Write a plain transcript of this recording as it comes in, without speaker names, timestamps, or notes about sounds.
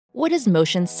What does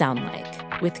motion sound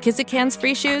like? With Kizikans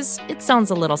free shoes, it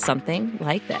sounds a little something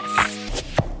like this.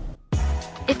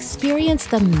 Experience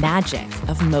the magic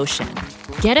of motion.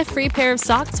 Get a free pair of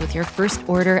socks with your first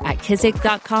order at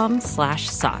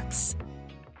kizik.com/socks.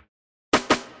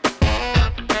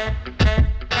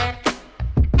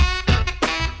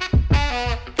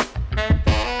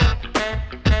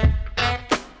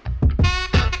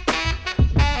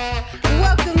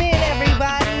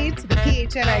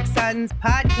 PHNX Suns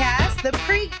podcast, the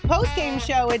pre-post-game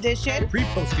show edition.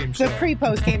 Pre-post-game show. The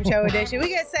pre-post-game show edition. We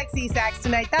get sexy sacks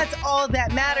tonight. That's all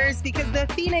that matters because the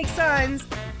Phoenix Suns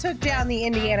took down the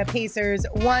Indiana Pacers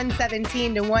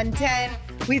 117-110.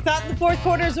 We thought the fourth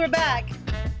quarters were back,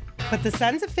 but the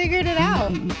Suns have figured it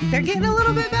out. They're getting a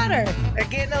little bit better.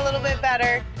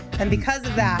 And because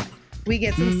of that, we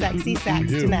get some sexy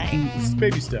sacks tonight. It's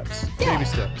baby steps. Yeah. Baby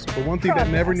steps. But one thing that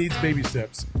never needs baby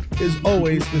steps is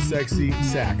always the sexy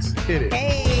sacks. Hit it.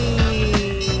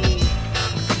 Hey.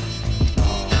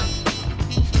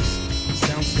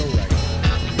 Sounds so right.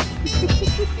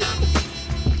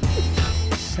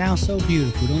 Sounds so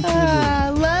beautiful, don't you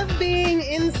agree? Love being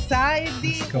inside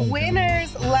the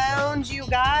Winners Lounge, you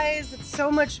guys. It's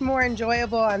so much more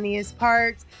enjoyable on these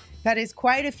parts. That is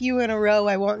quite a few in a row.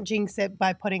 I won't jinx it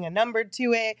by putting a number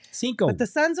to it. Cinco. But the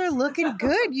Suns are looking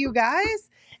good, you guys.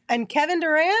 And Kevin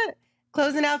Durant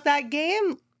closing out that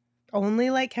game only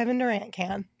like Kevin Durant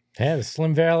can. Yeah, the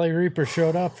Slim Valley Reaper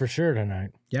showed up for sure tonight.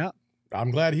 Yeah.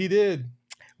 I'm glad he did.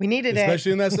 We needed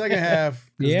Especially in that second half.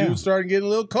 Yeah. Dude started getting a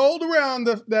little cold around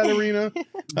that arena.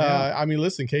 I mean,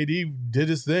 listen, KD did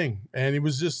his thing. And it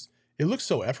looked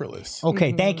so effortless.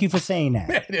 Okay, thank you for saying that.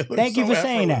 Man, it looked Thank you so for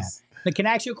saying that. effortless. But can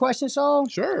I ask you a question, Saul?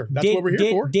 Sure. That's what we're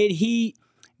here for.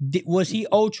 Was he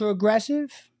ultra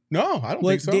aggressive? No, I don't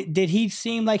think so. Did he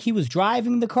seem like he was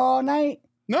driving the car all night?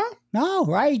 No. No,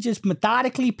 right? He just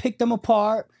methodically picked them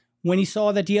apart when he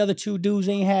saw that the other two dudes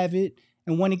ain't have it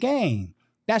and won the game.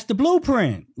 That's the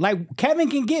blueprint. Like, Kevin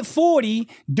can get 40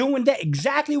 doing that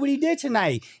exactly what he did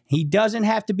tonight. He doesn't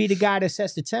have to be the guy that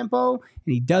sets the tempo, and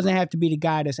he doesn't have to be the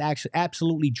guy that's actually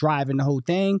absolutely driving the whole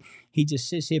thing. He just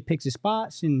sits here, picks his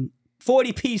spots, and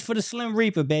 40 piece for the Slim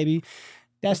Reaper, baby.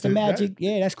 That's the magic.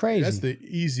 That's crazy. That's the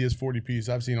easiest 40 piece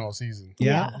I've seen all season.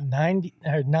 Yeah.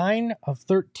 9 of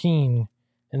 13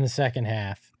 in the second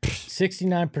half.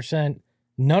 69%.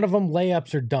 None of them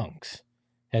layups or dunks.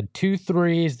 Had 2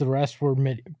 threes. The rest were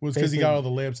mid. Was because he got all the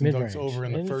layups and mid-range. dunks over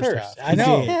in the first half. I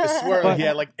know. I swear he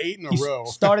had like 8 in a row.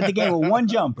 Started the game with one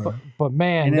jumper. But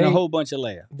man, and then a whole bunch of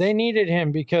layups. They needed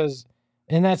him because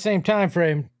in that same time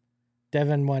frame,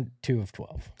 Devin went 2 of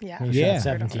 12. Yeah. He shot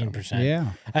 17%.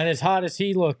 Yeah. And as hot as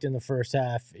he looked in the first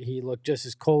half, he looked just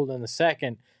as cold in the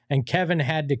second. And Kevin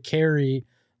had to carry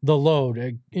the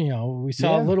load. We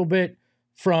saw a little bit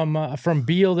from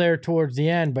Beal there towards the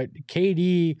end, but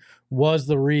KD was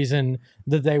the reason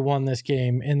that they won this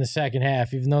game in the second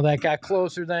half, even though that got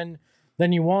closer than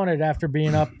you wanted after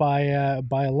being up by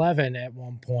 11 at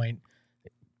one point.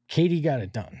 KD got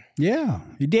it done. Yeah,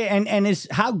 he did. And it's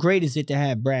how great is it to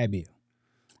have Brad Beal?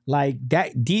 Like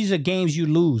that, these are games you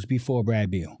lose before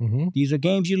Brad Beal. Mm-hmm. These are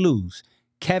games you lose.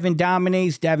 Kevin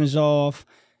dominates, Devin's off.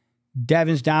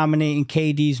 Devin's dominating,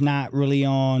 KD's not really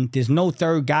on. There's no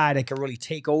third guy that can really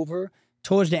take over.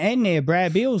 Towards the end there,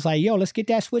 Brad Beal was like, yo, let's get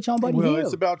that switch on Buddy Hield. Well,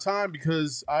 it's about time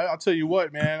because I'll tell you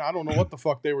what, man, I don't know what the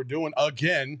fuck they were doing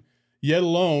again, yet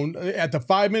alone. At the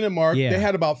 5-minute mark, they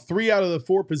had about 3 out of the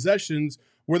 4 possessions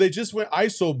where they just went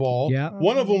ISO ball. Yeah.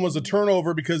 One of them was a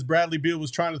turnover because Bradley Beal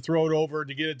was trying to throw it over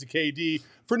to get it to KD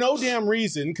for no damn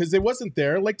reason because it wasn't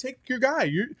there. Like, take your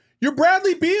guy. You're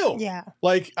Bradley Beal. Yeah.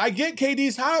 Like, I get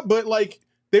KD's hot, but like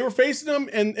they were facing him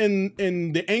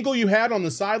and the angle you had on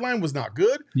the sideline was not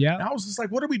good. Yeah. And I was just like,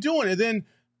 what are we doing? And then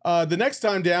the next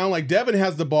time down, like Devin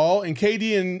has the ball and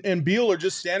KD and Beal are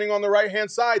just standing on the right-hand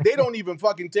side. They don't even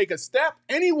fucking take a step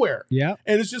anywhere. Yeah.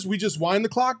 And it's just, we just wind the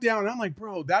clock down. And I'm like,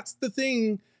 bro, that's the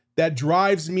thing that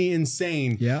drives me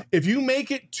insane. Yeah. If you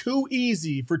make it too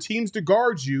easy for teams to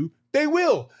guard you, they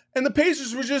will. And the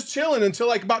Pacers were just chilling until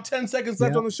like about 10 seconds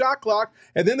left on the shot clock.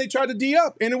 And then they tried to D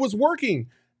up and it was working.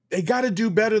 They got to do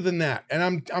better than that. And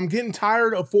I'm getting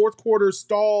tired of fourth quarter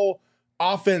stall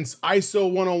offense,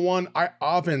 ISO 101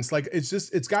 offense. Like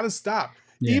it's got to stop.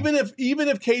 Yeah. Even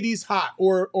if KD's hot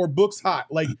or Book's hot,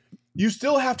 like you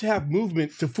still have to have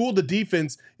movement to fool the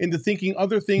defense into thinking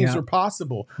other things are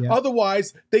possible. Yeah.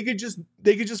 Otherwise, they could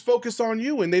just focus on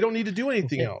you and they don't need to do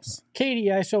anything else. KD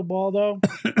ISO ball though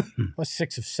was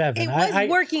 6 of 7. It was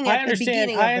working at the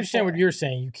beginning. I understand what you're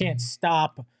saying. You can't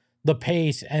stop the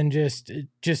pace and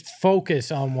just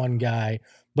focus on one guy.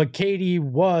 but KD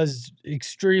was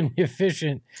extremely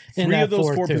efficient in Three that of those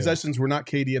fourth four too. possessions were not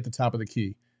KD at the top of the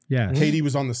key. Yeah. KD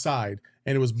was on the side,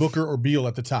 and it was Booker or Beal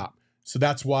at the top. So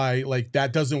that's why, like,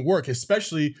 that doesn't work,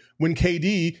 especially when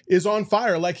KD is on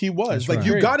fire like he was. That's like, right.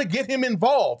 you got to get him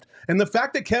involved. And the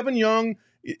fact that Kevin Young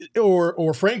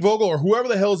or Frank Vogel or whoever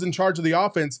the hell is in charge of the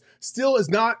offense still is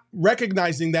not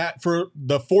recognizing that for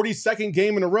the 42nd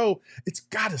game in a row, it's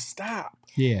got to stop.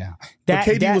 Yeah. But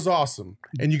KD was awesome,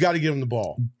 and you got to give him the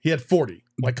ball. He had 40.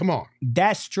 Like, come on.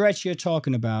 That stretch you're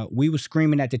talking about, we were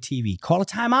screaming at the TV, call a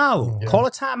timeout. Yeah. Call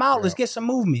a timeout. Yeah. Let's get some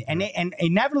movement. And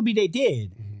inevitably they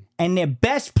did. And their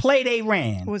best play they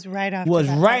ran was right after was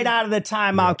that right time. out of the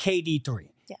timeout, KD3.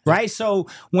 Yeah. Right? So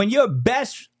when your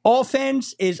best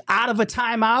offense is out of a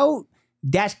timeout,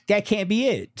 that can't be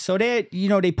it. So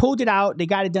they pulled it out. They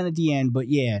got it done at the end. But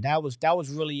yeah, that was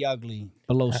really ugly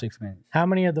below 6 minutes. How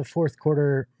many of the fourth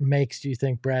quarter makes do you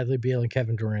think Bradley Beal and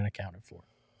Kevin Durant accounted for?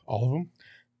 All of them?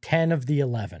 10 of the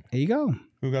 11. There you go.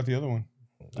 Who got the other one?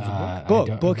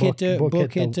 Book hit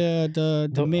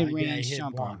the mid-range yeah, he hit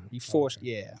jumper. one. He forced,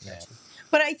 yeah.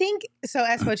 But I think so.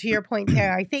 Espo, to your point,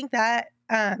 Tara, I think that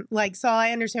Saul,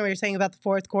 I understand what you're saying about the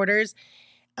fourth quarters.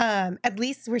 At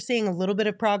least we're seeing a little bit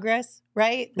of progress,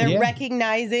 right? They're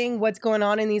recognizing what's going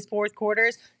on in these fourth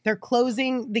quarters. They're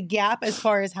closing the gap as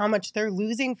far as how much they're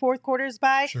losing fourth quarters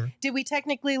by. Sure. Did we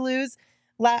technically lose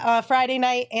Friday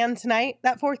night and tonight,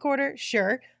 that fourth quarter?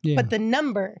 Sure. Yeah. But the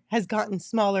number has gotten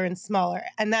smaller and smaller,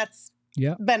 and that's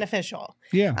beneficial.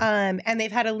 Yeah. And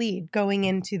they've had a lead going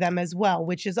into them as well,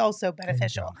 which is also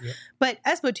beneficial. Yep. But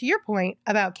Espo, to your point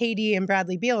about KD and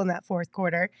Bradley Beal in that fourth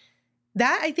quarter,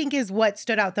 that I think is what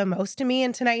stood out the most to me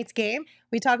in tonight's game.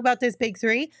 We talk about this big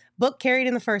three. Book carried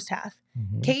in the first half.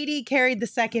 KD carried the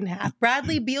second half.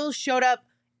 Bradley Beal showed up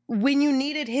when you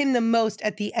needed him the most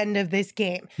at the end of this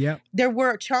game. Yep. There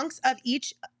were chunks of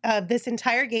each of this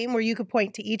entire game where you could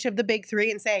point to each of the big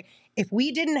three and say, if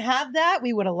we didn't have that,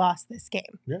 we would have lost this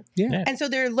game. Yeah. And so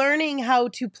they're learning how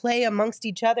to play amongst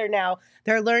each other now.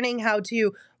 They're learning how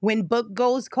to, when Book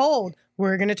goes cold,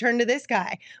 we're going to turn to this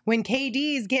guy. When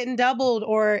KD is getting doubled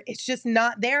or it's just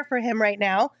not there for him right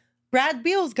now, Brad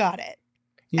Beal's got it.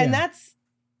 Yeah. And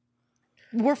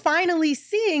we're finally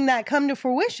seeing that come to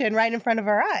fruition right in front of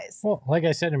our eyes. Well, like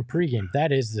I said in pregame,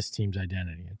 that is this team's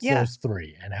identity. It's Yeah. those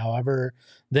three. And however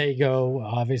they go,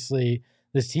 obviously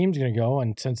this team's going to go.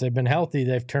 And since they've been healthy,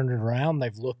 they've turned it around.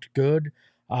 They've looked good,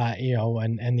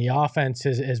 and the offense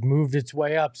has moved its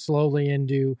way up slowly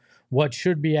into what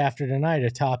should be after tonight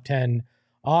a top 10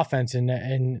 offense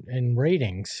in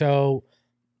ratings. So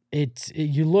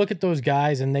you look at those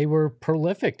guys and they were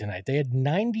prolific tonight. They had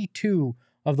 92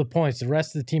 of the points. The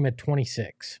rest of the team had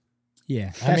 26.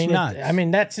 Yeah. That's nuts.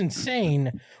 That's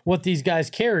insane what these guys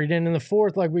carried. And in the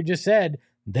fourth, like we just said,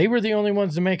 they were the only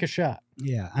ones to make a shot.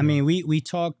 Yeah. I mean, we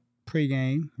talked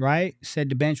pregame, right? Said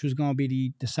the bench was going to be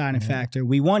the deciding factor.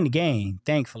 We won the game,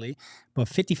 thankfully, but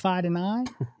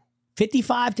 55-9?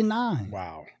 55-9.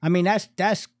 Wow. I mean,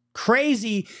 that's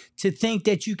crazy to think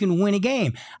that you can win a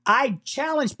game. I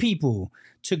challenge people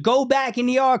to go back in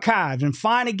the archives and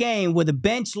find a game where the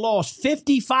bench lost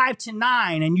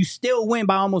 55-9 and you still win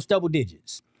by almost double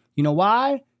digits. You know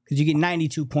why? Because you get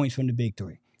 92 points from the big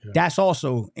three. Yeah. That's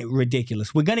also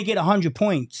ridiculous. We're going to get 100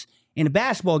 points in a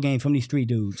basketball game from these three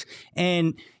dudes.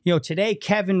 And, today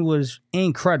Kevin was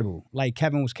incredible. Like,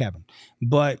 Kevin was Kevin.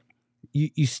 But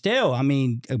you still, I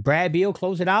mean, Brad Beal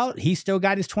closed it out. He still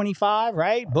got his 25,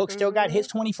 right? Book still got his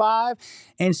 25.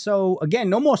 And so, again,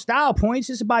 no more style points.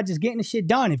 It's about just getting the shit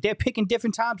done. If they're picking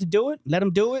different times to do it, let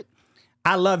them do it.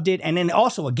 I loved it. And then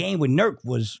also a game with Nurk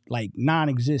was, like,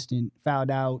 non-existent, fouled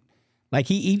out. Like,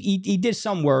 he did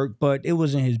some work, but it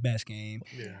wasn't his best game.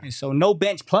 Yeah. And so no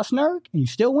bench plus Nurk, and you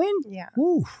still win? Yeah.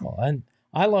 Woo. Well, and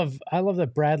I love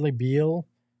that Bradley Beal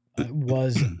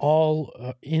was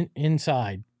all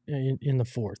inside. In the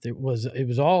fourth, it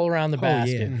was all around the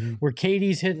basket where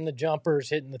Katie's hitting the jumpers,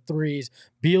 hitting the threes,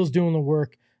 Beal's doing the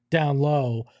work down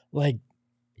low. Like,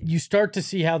 you start to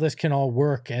see how this can all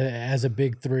work as a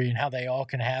big three and how they all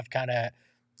can have kind of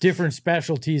different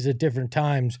specialties at different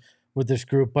times with this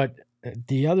group. But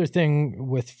the other thing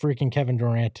with freaking Kevin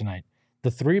Durant tonight,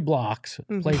 the 3 blocks,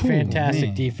 played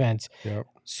fantastic defense,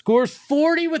 scores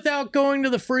 40 without going to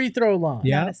the free throw line.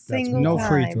 Yeah, not a single no time.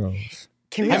 free throws.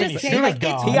 Can we just say, like,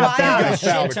 it's he got wild.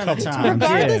 fouled a ton of times.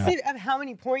 Regardless of how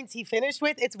many points he finished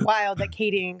with, it's wild that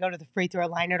Katie didn't go to the free throw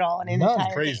line at all.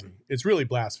 It's crazy. It's really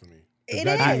blasphemy. It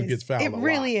That dude is. gets fouled It a lot.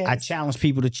 really is. I challenge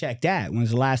people to check that. When's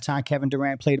the last time Kevin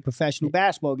Durant played a professional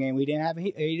basketball game? He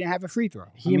didn't have a free throw.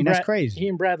 That's crazy. He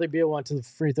and Bradley Beal went to the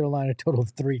free throw line a total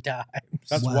of 3 times.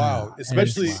 That's Wow. wild, That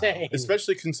is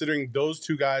especially considering those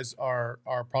two guys are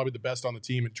probably the best on the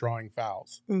team at drawing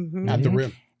fouls Mhm. at the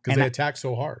rim because And they I- attack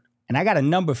so hard. And I got a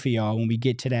number for y'all when we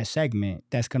get to that segment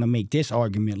that's going to make this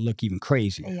argument look even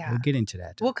crazier. Yeah. We'll get into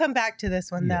that. We'll come back to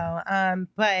this one Yeah. though.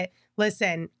 But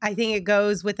listen, I think it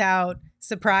goes without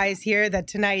surprise here that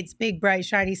tonight's big, bright,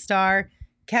 shiny star,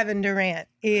 Kevin Durant,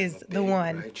 is the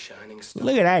one.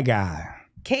 Look at that guy.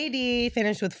 KD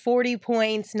finished with 40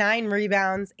 points, 9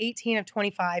 rebounds, 18 of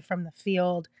 25 from the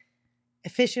field.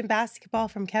 Efficient basketball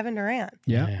from Kevin Durant.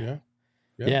 Yeah.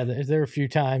 Yeah, there were a few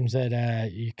times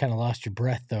that you kind of lost your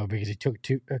breath though because he took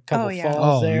a couple yeah.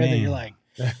 falls Oh, there that man. you're like,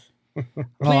 I please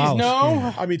was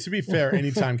no. I mean, to be fair,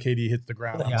 anytime KD hits the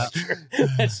ground, I'm Yeah. like,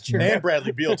 That's true. and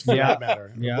Bradley Beal for Yeah. that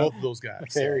matter, Yeah. both of those guys.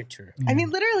 Very true. I mean,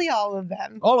 literally all of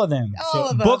them. All of them. All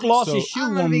of them. Book lost So- his shoe I'm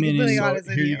gonna 1 be minute. completely So honest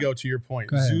with here you you. go to your point.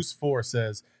 Go ahead. Zeus4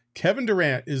 says Kevin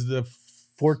Durant is the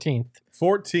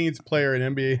 14th player in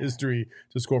NBA history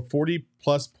to score 40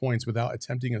 plus points without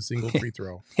attempting a single free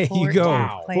throw. There you go.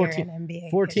 Wow. Player 14 in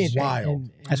NBA 14th. history. Wild.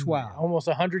 That's wild. Almost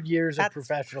 100 years That's of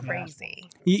professional basketball. crazy.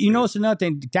 You know, it's another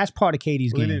thing. That's part of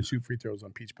KD's Well, they game. didn't shoot free throws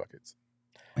on peach buckets.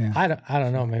 I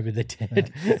don't know. Maybe they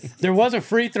did. There was a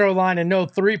free throw line and no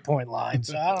 3-point line,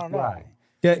 so I don't know. Right.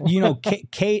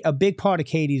 A big part of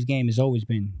KD's game has always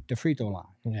been the free throw line.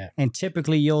 Yeah. And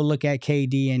typically you'll look at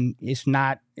KD and it's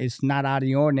not out of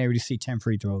the ordinary to see 10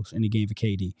 free throws in the game for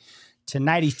KD.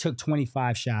 Tonight he took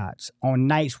 25 shots. On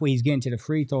nights where he's getting to the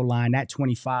free throw line, that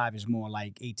 25 is more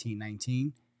like 18,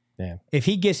 19. Yeah. If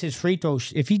he gets his free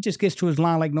throws, if he just gets to his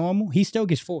line like normal, he still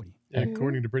gets 40. And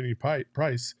according to Brittany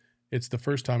Price, it's the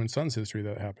first time in Suns history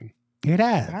that happened. Look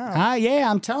at that. Wow. Yeah,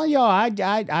 I'm telling y'all,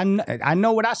 I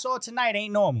know what I saw tonight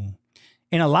ain't normal.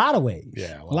 In a lot of ways.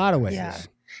 Yeah, A lot of ways. Yeah.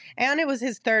 And it was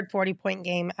his third 40-point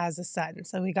game as a Sun.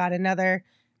 So we got another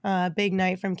big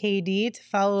night from KD to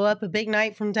follow up a big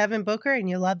night from Devin Booker, and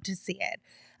you love to see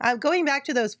it. Going back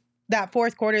to that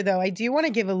fourth quarter, though, I do want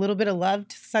to give a little bit of love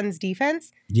to Suns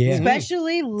defense, Yeah.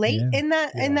 especially late Yeah.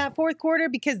 in that fourth quarter,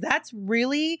 because that's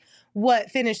really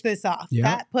what finished this off.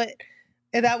 Yeah.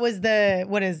 That was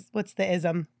what's the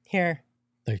ism here?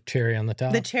 The cherry on the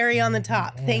top. The cherry on the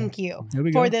top. Thank you. There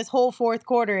we For go. this whole fourth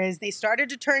quarter is they started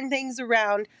to turn things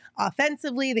around.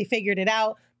 Offensively, they figured it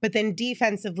out, but then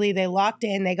defensively, they locked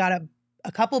in. They got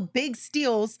a couple big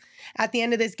steals at the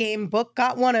end of this game. Book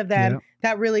got one of them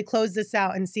that really closed this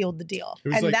out and sealed the deal. It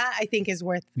was And like- that, I think, is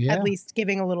worth Yeah. at least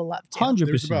giving a little love to. 100%.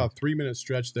 There's about a 3-minute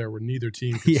stretch there where neither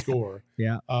team could Yeah. score.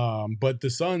 Yeah. But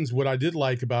the Suns, what I did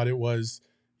like about it was,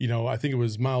 I think it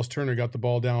was Miles Turner got the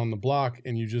ball down on the block,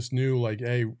 and you just knew, like,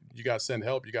 hey, you got to send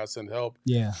help. You got to send help.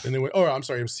 Yeah. And then, I'm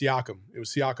sorry, it was Siakam. It was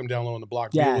Siakam down low on the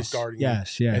block. Beal was guarding him.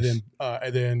 Yes. And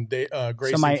then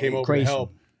Grayson Somebody- came over Grayson. to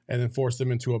help and then forced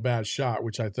them into a bad shot,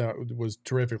 which I thought was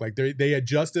terrific. Like they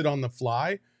adjusted on the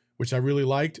fly, which I really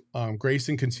liked.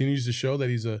 Grayson continues to show that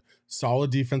he's a solid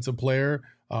defensive player.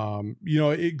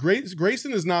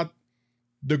 Grayson is not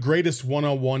the greatest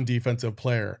one-on-one defensive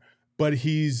player, but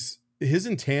his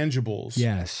intangibles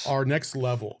Yes. are next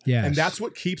level. Yes. And that's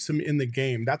what keeps him in the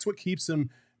game. That's what keeps him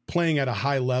playing at a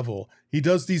high level. He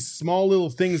does these small little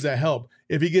things that help.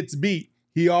 If he gets beat,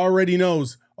 he already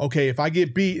knows, okay, if I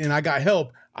get beat and I got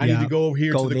help, I need to go over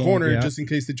here Go to the there, corner yeah. just in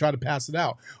case they try to pass it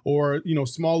out. Or,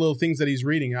 small little things that he's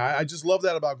reading. I just love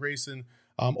that about Grayson.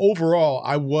 Overall,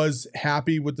 I was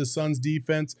happy with the Suns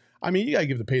defense. I mean, you got to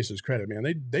give the Pacers credit, man.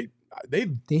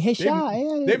 They hit shot.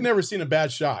 Yeah. They've never seen a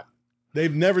bad shot.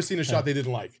 They've never seen a shot they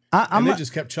didn't like. I'm They not-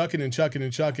 just kept chucking and chucking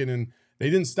and chucking, and they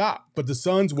didn't stop. But the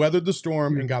Suns weathered the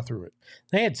storm and got through it.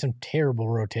 They had some terrible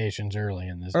rotations early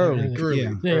in this. Early,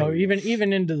 You know,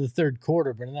 even into the third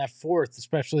quarter, but in that fourth,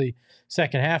 especially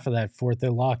second half of that fourth, they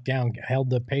locked down, held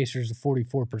the Pacers to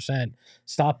 44%,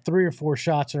 stopped 3 or 4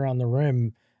 shots around the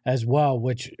rim as well.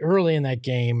 Which early in that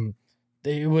game,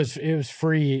 it was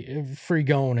free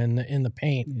going in the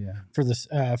paint for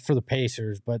the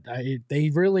Pacers, but they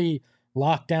really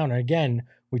locked down. And again,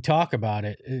 we talk about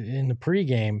it in the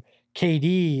pregame.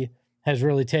 KD has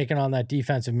really taken on that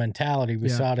defensive mentality. We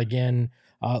saw it again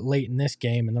late in this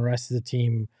game, and the rest of the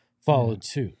team followed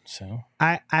suit. So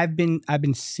I've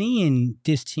been seeing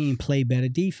this team play better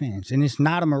defense, and it's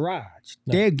not a mirage.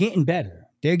 No. They're getting better.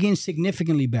 They're getting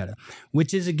significantly better,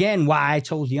 which is again why I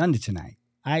chose the under tonight.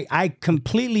 I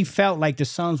completely felt like the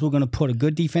Suns were going to put a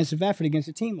good defensive effort against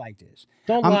a team like this.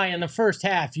 don't lie. In the first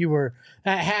half, you were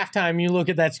at halftime. You look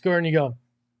at that score and you go,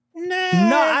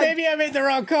 Maybe I made the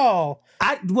wrong call.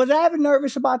 Was I ever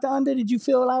nervous about the under? Did you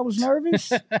feel I was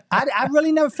nervous? I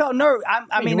really never felt nervous.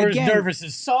 I mean, you were again, as nervous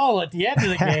as Saul at the end of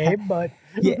the game, but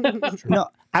no.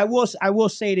 I will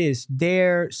say this: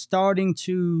 they're starting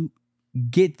to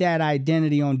get that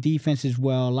identity on defense as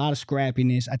well. A lot of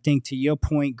scrappiness. I think, to your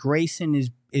point, Grayson is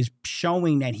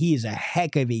showing that he is a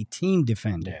heck of a team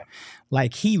defender. Yeah.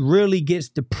 Like, he really gets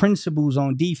the principles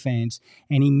on defense,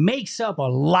 and he makes up a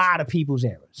lot of people's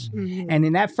errors. Mhm. And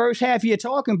in that first half you're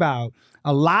talking about,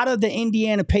 a lot of the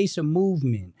Indiana Pacer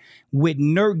movement with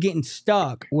Nurk getting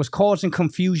stuck was causing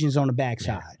confusions on the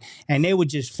backside. And they would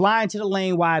just fly into the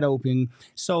lane wide open.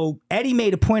 So Eddie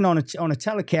made a point on a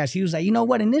telecast. He was like, you know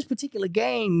what? In this particular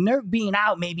game, Nurk being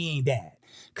out maybe ain't bad.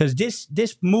 Because this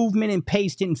movement and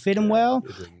pace didn't fit him well.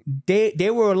 They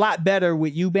were a lot better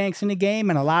with Eubanks in the game,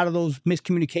 and a lot of those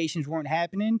miscommunications weren't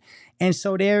happening. And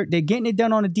so they're getting it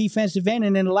done on the defensive end.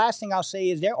 And then the last thing I'll say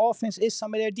is their offense is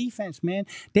some of their defense, man.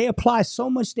 They apply so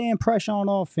much damn pressure on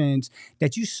offense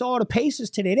that you saw the Pacers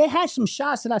today. They had some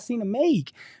shots that I seen them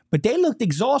make, but they looked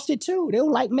exhausted too. They were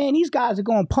like, man, these guys are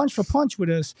going punch for punch with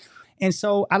us. And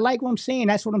so I like what I'm saying.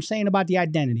 That's what I'm saying about the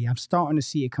identity. I'm starting to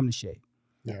see it come to shape.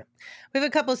 Yeah. We have a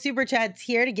couple super chats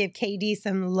here to give KD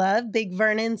some love. Big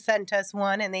Vernon sent us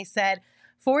one, and they said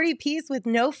 40 piece with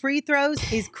no free throws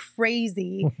is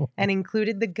crazy, and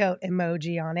included the goat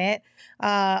emoji on it.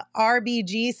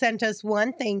 RBG sent us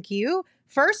one. Thank you.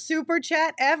 First super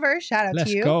chat ever. Shout out Let's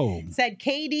to you. go. Said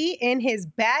KD in his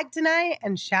bag tonight,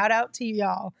 and shout out to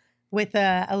y'all with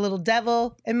a little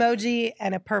devil emoji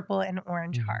and a purple and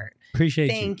orange heart. Appreciate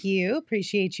you. Thank you.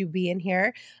 Appreciate you being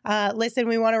here. Listen,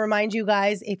 we want to remind you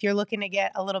guys, if you're looking to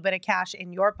get a little bit of cash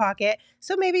in your pocket,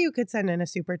 so maybe you could send in a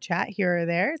super chat here or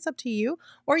there. It's up to you.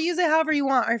 Or use it however you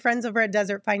want. Our friends over at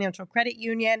Desert Financial Credit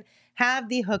Union have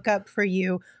the hookup for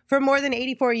you. For more than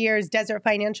 84 years, Desert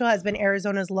Financial has been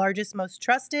Arizona's largest, most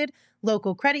trusted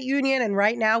local credit union. And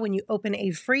right now, when you open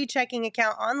a free checking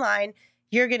account online,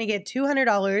 you're going to get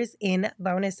 $200 in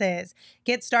bonuses.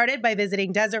 Get started by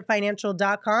visiting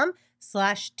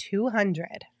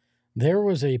desertfinancial.com/200. there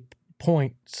was a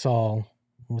point, Saul,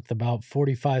 with about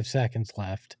 45 seconds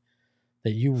left,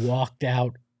 that you walked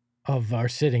out of our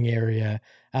sitting area,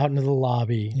 out into the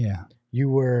lobby. Yeah. You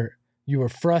were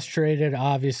frustrated,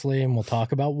 obviously, and we'll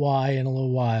talk about why in a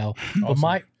little while.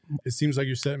 But It seems like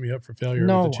you're setting me up for failure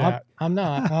no, with the chat. I'm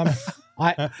not.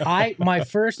 My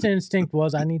first instinct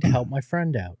was I need to help my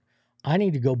friend out. I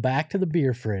need to go back to the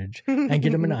beer fridge and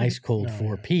get him an ice cold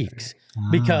Four Peaks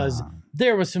because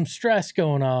there was some stress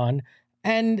going on.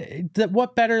 And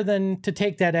what better than to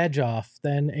take that edge off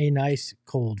than a nice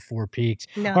cold Four Peaks?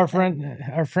 No,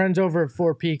 Our friends over at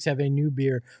Four Peaks have a new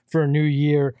beer for a new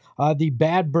year, the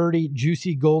Bad Birdie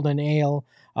Juicy Golden Ale.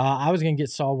 I was going to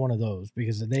get Saul one of those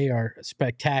because they are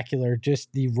spectacular.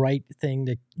 Just the right thing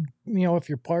to, if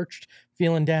you're parched,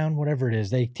 feeling down, whatever it is,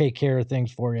 they take care of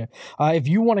things for you. If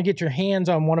you want to get your hands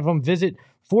on one of them, visit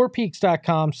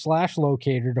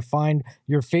fourpeaks.com/locator to find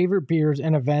your favorite beers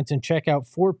and events, and check out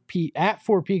Four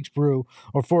Peaks Brew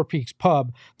or Four Peaks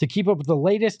Pub to keep up with the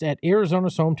latest at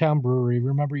Arizona's hometown brewery.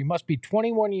 Remember, you must be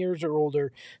 21 years or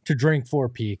older to drink Four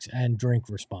Peaks and drink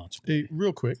responsibly. Hey,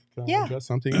 real quick, can I Yeah. address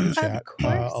something in the chat?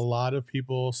 course. A lot of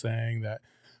people saying that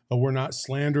we're not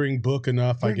slandering Book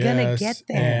enough, I We're gonna guess. get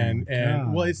there. And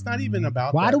God. well, it's not even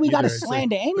about Why that do we got to either. It's like-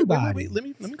 slander wait, anybody? let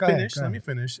me Go ahead, finish. go Let me ahead.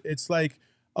 finish. It's like,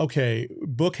 okay,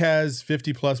 Book has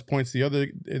 50 plus points the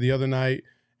other night,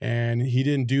 and he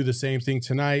didn't do the same thing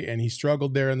tonight, and he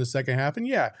struggled there in the second half. And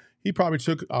yeah, he probably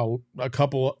took a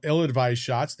couple ill-advised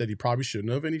shots that he probably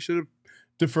shouldn't have, and he should have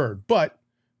deferred. But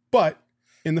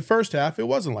in the first half, it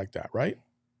wasn't like that, right?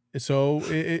 So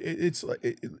it's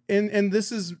and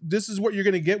this is what you're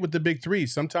going to get with the big three.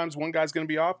 Sometimes one guy's going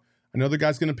to be off, another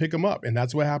guy's going to pick him up, and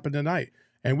that's what happened tonight.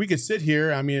 And we could sit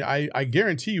here. I mean, I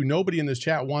guarantee you, nobody in this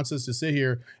chat wants us to sit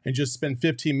here and just spend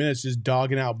 15 minutes just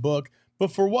dogging out Book.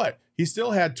 But for what? He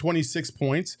still had 26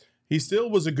 points. He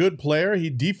still was a good player. He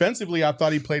defensively, I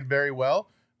thought he played very well.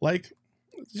 Like,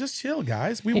 just chill,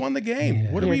 guys. We won the game.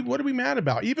 Yeah. What are we mad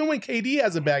about? Even when KD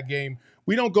has a bad game,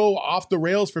 we don't go off the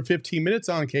rails for 15 minutes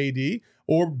on KD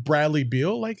or Bradley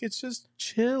Beal. Like, it's just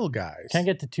chill, guys. Can I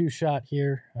get the two shot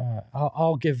here?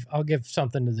 I'll give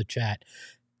something to the chat.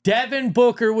 Devin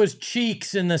Booker was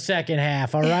cheeks in the second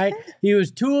half, all right? He was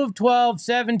 2 of 12,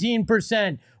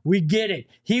 17%. We get it.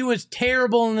 He was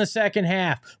terrible in the second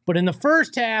half. But in the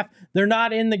first half, they're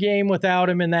not in the game without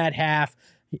him in that half.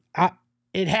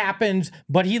 It happens,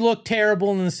 but he looked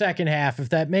terrible in the second half. If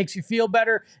that makes you feel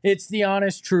better, it's the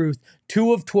honest truth.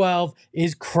 2 of 12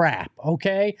 is crap,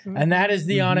 okay? And that is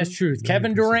the honest truth. 100%.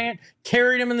 Kevin Durant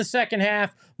carried him in the second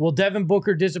half, while Devin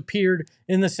Booker disappeared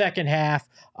in the second half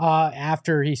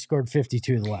after he scored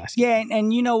 52 the last game. Yeah,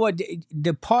 and you know what?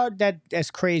 The part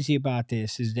that's crazy about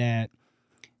this is that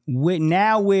what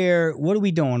are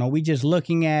we doing? Are we just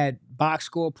looking at box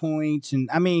score points? And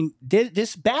I mean,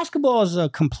 this basketball is a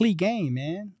complete game,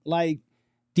 man. Like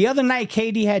the other night,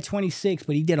 KD had 26,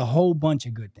 but he did a whole bunch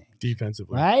of good things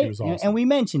defensively. Right? He was awesome. And we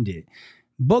mentioned it.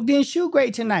 Book didn't shoot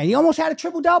great tonight. He almost had a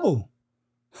triple-double.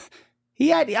 He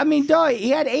had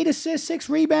 8 assists, 6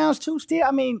 rebounds, 2 steals.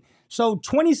 I mean, so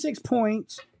 26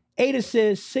 points, 8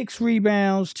 assists, 6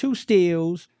 rebounds, 2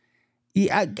 steals.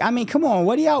 I mean, come on.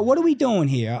 What are we doing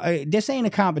here? This ain't a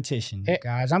competition,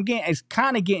 guys. It's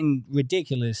kind of getting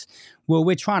ridiculous where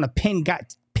we're trying to pin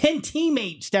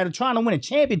teammates that are trying to win a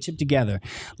championship together.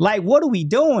 Like, what are we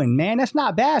doing, man? That's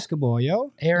not basketball,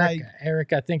 yo.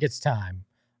 Eric, I think it's time.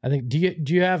 I think do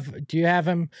you have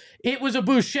him? It was a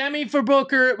Buscemi for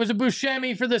Booker. It was a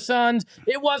Buscemi for the Suns.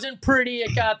 It wasn't pretty.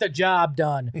 It got the job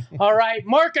done. All right,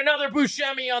 mark another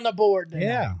Buscemi on the board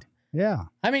tonight. Yeah.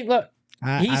 I mean, look.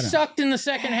 He sucked in the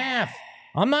second half.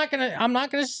 I'm not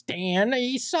gonna stand.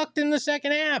 He sucked in the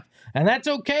second half, and that's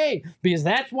okay because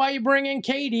that's why you bring in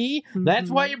KD.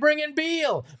 That's why you bring in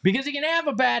Beal, because he can have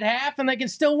a bad half and they can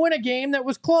still win a game that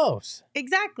was close.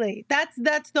 Exactly.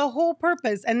 That's the whole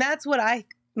purpose, and that's what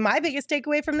my biggest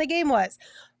takeaway from the game was.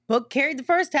 Book carried the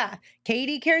first half.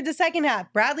 KD carried the second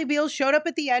half. Bradley Beal showed up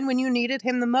at the end when you needed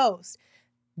him the most.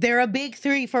 They're a big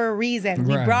three for a reason.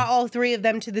 Right. We brought all 3 of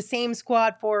them to the same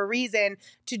squad for a reason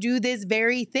to do this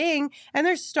very thing. And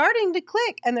they're starting to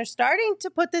click and they're starting to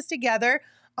put this together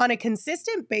on a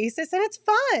consistent basis. And it's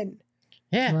fun.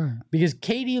 Yeah, right. Because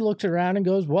KD looks around and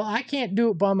goes, well, I can't do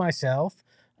it by myself.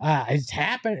 It's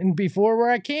happened before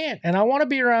where I can't. And I want to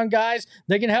be around guys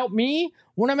that can help me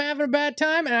when I'm having a bad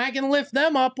time. And I can lift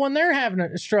them up when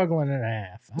they're struggling in a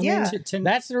half. I mean,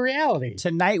 that's the reality.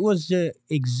 Tonight was the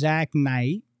exact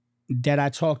night that I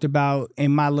talked about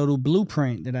in my little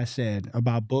blueprint that I said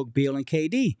about Book, Beal, and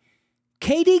KD.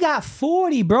 KD got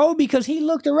 40, bro, because he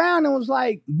looked around and was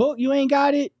like, Book, you ain't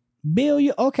got it. Beal,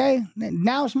 you okay.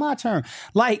 Now it's my turn.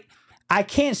 Like, I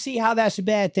can't see how that's a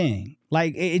bad thing.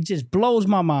 Like, it just blows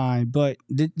my mind. But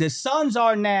the Suns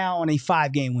are now on a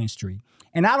 5-game win streak.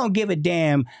 And I don't give a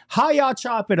damn how y'all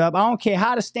chop it up. I don't care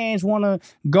how the stands want to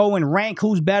go and rank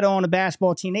who's better on the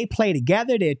basketball team. They play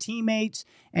together. They're teammates.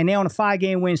 And they're on a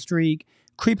 5-game win streak,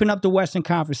 creeping up the Western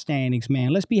Conference standings,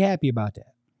 man. Let's be happy about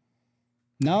that.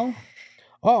 No?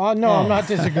 Oh, no, I'm not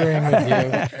disagreeing with you.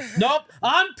 Nope,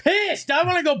 I'm pissed. I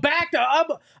want to go back to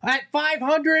at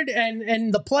 500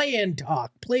 and the play-in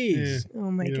talk, please. Yeah.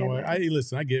 Oh, my God.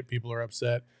 Listen, I get people are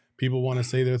upset. People want to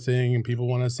say their thing, and people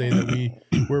want to say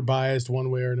that we're biased one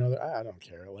way or another. I don't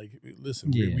care. Like,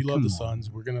 listen, we love the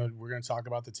Suns. We're gonna talk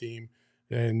about the team.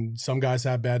 And some guys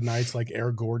have bad nights. Like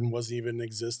Eric Gordon wasn't even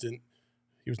existent.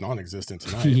 He was non-existent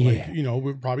tonight. Yeah. Like,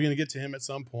 we're probably gonna get to him at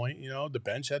some point. The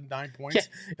bench had 9 points. Yeah.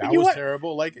 That was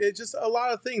terrible. Like, it's just a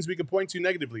lot of things we could point to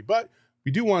negatively. But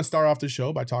we do want to start off the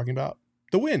show by talking about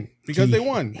the win because they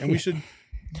won, and we should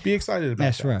be excited about that.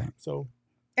 That's right. So.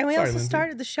 And we also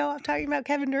started the show off talking about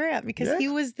Kevin Durant because he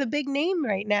was the big name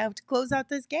right now to close out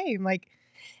this game. Like,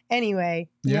 anyway,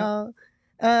 y'all,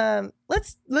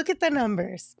 let's look at the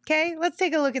numbers, okay? Let's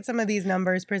take a look at some of these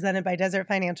numbers presented by Desert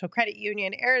Financial Credit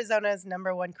Union, Arizona's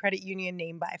 #1 credit union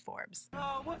named by Forbes.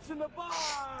 What's in the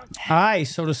box? All right,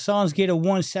 so the Suns get a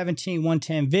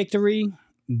 117-110 victory.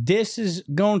 This is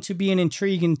going to be an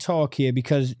intriguing talk here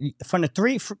because from the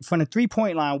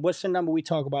 3-point line, what's the number we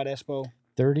talk about, Espo?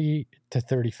 30 to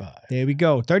 35. There we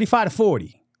go. 35 to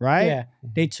 40, right? Yeah.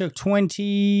 They took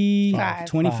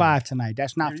 25 tonight.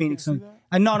 That's not Phoenix. No.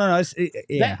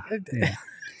 Yeah.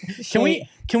 Can we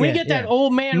get that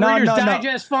old man Reader's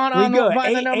Digest font on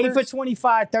by the numbers? 8 for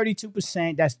 25,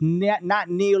 32%. That's not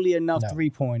nearly enough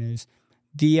 3-pointers.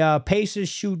 The Pacers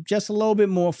shoot just a little bit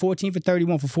more, 14 for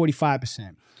 31 for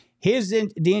 45%. Here's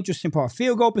the interesting part.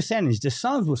 Field goal percentage. The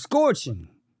Suns were scorching.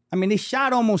 I mean, they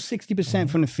shot almost 60%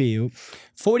 from the field.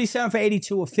 47 for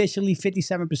 82 officially,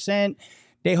 57%.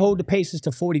 They hold the Pacers to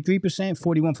 43%,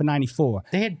 41 for 94.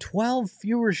 They had 12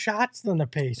 fewer shots than the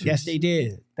Pacers. Yes, they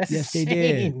did. That's insane.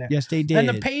 They did. Yes, they did. And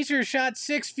the Pacers shot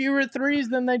 6 fewer threes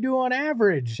than they do on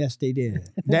average. Yes, they did.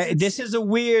 This is a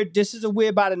weird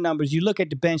by the numbers. You look at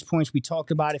the bench points. We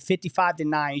talked about it.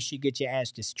 55-9, you should get your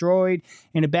ass destroyed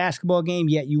in a basketball game,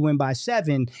 yet you win by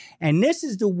 7. And this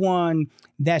is the one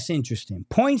that's interesting.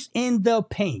 Points in the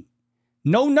paint.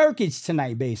 No Nurkic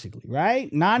tonight, basically,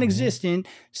 right? Non-existent.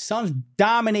 Suns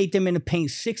dominate them in the paint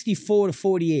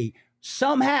 64-48.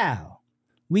 Somehow,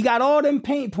 we got all them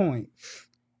paint points,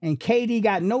 and KD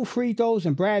got no free throws,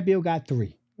 and Brad Beal got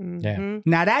 3. Yeah.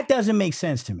 Now, that doesn't make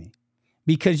sense to me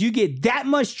because you get that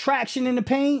much traction in the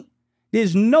paint.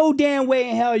 There's no damn way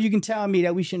in hell you can tell me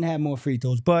that we shouldn't have more free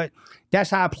throws, but that's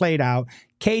how it played out.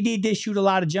 KD did shoot a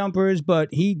lot of jumpers, but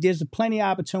there's plenty of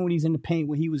opportunities in the paint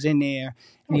when he was in there,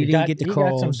 and he didn't get the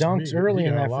calls. He got some dunks early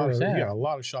in that first half. He got a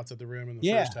lot of shots at the rim in the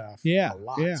first half. Yeah, a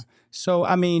lot. Yeah. So,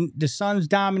 I mean, the Suns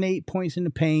dominate points in the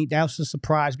paint. That was a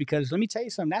surprise because let me tell you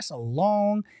something. That's a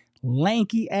long,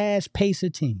 lanky-ass Pacer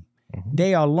team.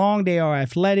 They are long, they are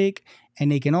athletic,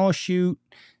 and they can all shoot.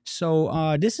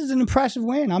 So this is an impressive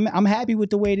win. I'm happy with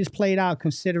the way this played out,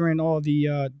 considering all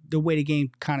the way the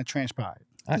game kind of transpired.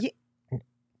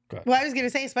 Well, I was going to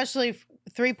say, especially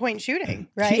 3-point shooting,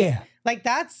 right? Yeah. Like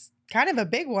that's kind of a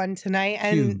big one tonight,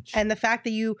 Huge. and the fact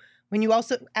that when you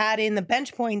also add in the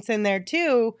bench points in there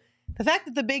too. The fact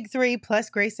that the big 3 plus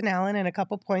Grayson Allen and a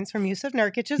couple points from Yusuf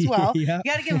Nurkic as well. Yeah.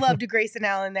 You got to give love to Grayson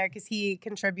Allen there because he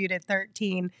contributed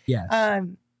 13. Yes.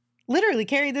 Literally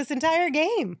carried this entire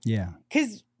game. Yeah.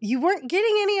 Because you weren't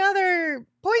getting any other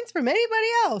points from anybody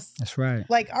else. That's right.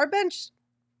 Like our bench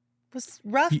was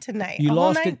rough tonight. You a whole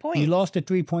lost 9 points. You lost a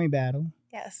 3-point battle.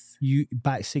 Yes. You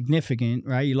by significant,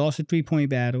 right? You lost a 3-point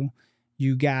battle.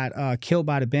 You got killed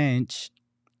by the bench.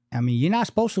 I mean, you're not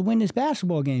supposed to win this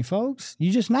basketball game, folks.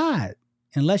 You're just not.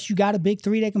 Unless you got a big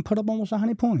 3 that can put up almost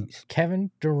 100 points. Kevin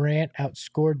Durant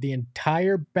outscored the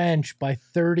entire bench by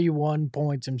 31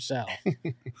 points himself.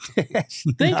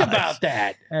 Think about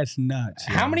that. That's nuts.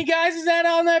 How many guys is that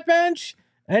on that bench?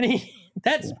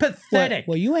 That's pathetic.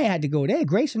 Well, you ain't had to go there.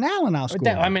 Grayson Allen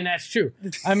outscored. I mean, that's true.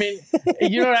 I mean,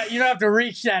 you don't have to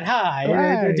reach that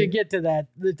high to get to that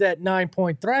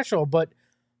 9-point threshold, but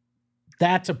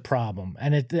that's a problem.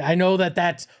 And I know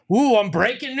that's, I'm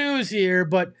breaking news here,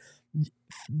 but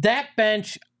that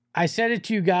bench, I said it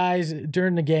to you guys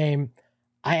during the game,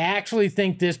 I actually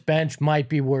think this bench might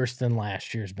be worse than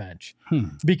last year's bench.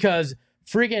 Because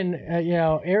friggin',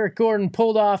 Eric Gordon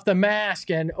pulled off the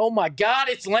mask and, oh my God,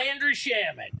 it's Landry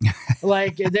Shamet.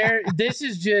 Like, this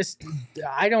is just,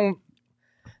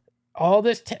 all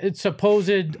this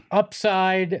supposed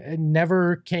upside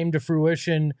never came to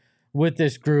fruition with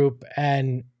this group,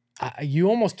 and you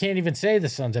almost can't even say the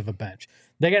Suns have a bench.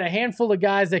 They got a handful of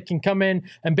guys that can come in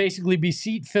and basically be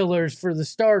seat fillers for the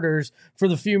starters for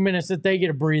the few minutes that they get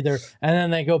a breather, and then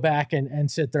they go back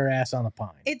and sit their ass on the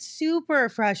pine. It's super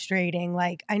frustrating.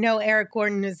 Like, I know Eric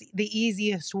Gordon is the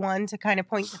easiest one to kind of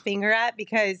point the finger at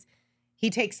because he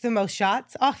takes the most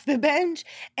shots off the bench,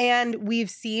 and we've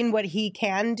seen what he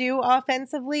can do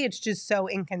offensively. It's just so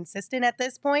inconsistent at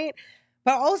this point.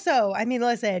 But also, I mean,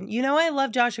 listen, I love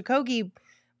Josh Okogie,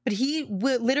 but he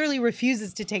literally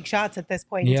refuses to take shots at this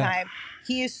point in time.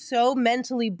 He is so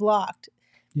mentally blocked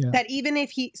that even if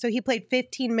he played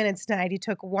 15 minutes tonight, he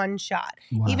took 1 shot.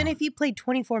 Wow. Even if he played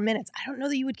 24 minutes, I don't know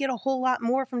that you would get a whole lot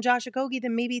more from Josh Okogie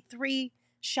than maybe 3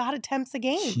 shot attempts a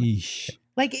game. Sheesh.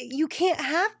 Like, you can't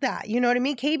have that. You know what I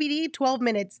mean? KBD, 12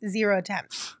 minutes, 0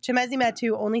 attempts. Chimezie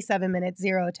Metu, only 7 minutes,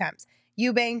 0 attempts.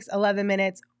 Eubanks, 11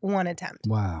 minutes, 1 attempt.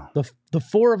 Wow. The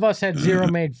 4 of us had 0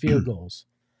 made field goals.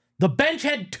 The bench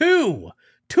had 2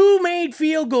 made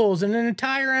field goals in an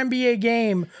entire NBA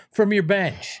game from your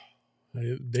bench.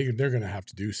 They're going to have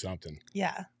to do something.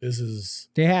 Yeah.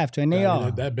 They have to, and they are.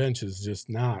 That bench is just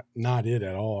not it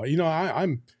at all.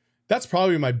 That's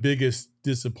probably my biggest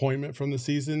disappointment from the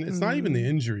season. It's not even the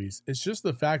injuries. It's just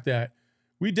the fact that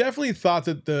we definitely thought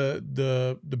that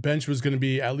the bench was going to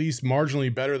be at least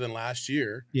marginally better than last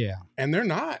year. Yeah. And they're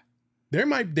not. They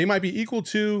might be equal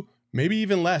to, maybe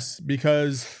even less,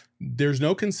 because there's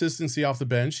no consistency off the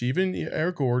bench. Even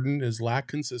Eric Gordon has lacked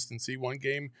consistency. One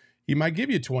game he might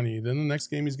give you 20, then the next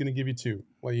game he's going to give you 2.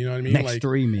 Well, you know what I mean? Next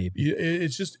 3 maybe.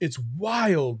 It's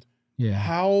wild. Yeah.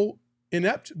 How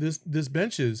inept this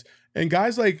bench is. And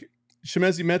guys like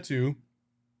Chimezie Metu,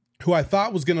 who I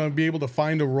thought was going to be able to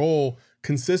find a role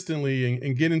consistently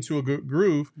and get into a good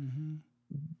groove,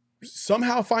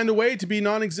 somehow find a way to be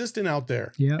non-existent out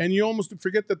there. Yeah. And you almost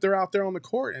forget that they're out there on the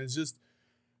court. And it's just,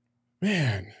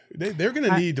 man, they're going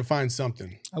to need to find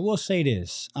something. I will say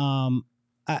this.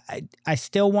 I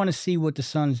still want to see what the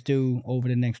Suns do over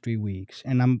the next 3 weeks.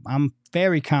 And I'm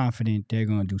very confident they're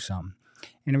going to do something.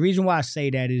 And the reason why I say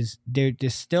that is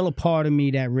there's still a part of me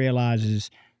that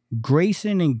realizes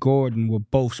Grayson and Gordon were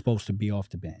both supposed to be off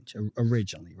the bench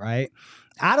originally, right?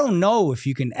 I don't know if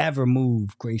you can ever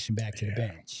move Grayson back to the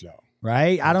bench,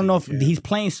 right? I don't know if he's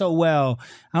playing so well.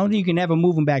 I don't think you can ever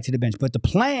move him back to the bench. But the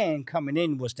plan coming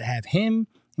in was to have him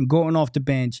and Gordon off the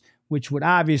bench, which would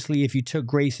obviously, if you took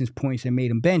Grayson's points and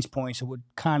made them bench points, it would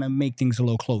kind of make things a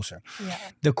little closer. Yeah.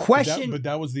 The question, but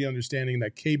that was the understanding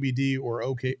that KBD or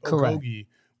Correct. Okogie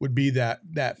would be that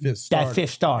fifth starter. that fifth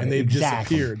starter, and they've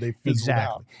exactly. disappeared. They fizzled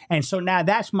out. And so now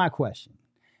that's my question.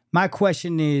 My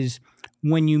question is,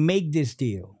 when you make this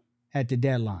deal at the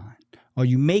deadline, are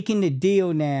you making the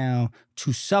deal now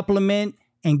to supplement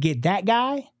and get that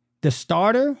guy, the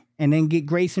starter, and then get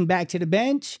Grayson back to the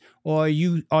bench, or are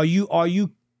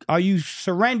you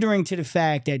surrendering to the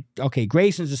fact that, okay,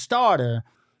 Grayson's a starter,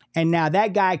 and now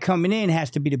that guy coming in has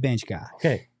to be the bench guy?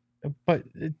 Okay, but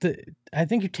I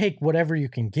think you take whatever you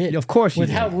can get. Of course you with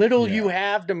do. how little you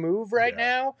have to move right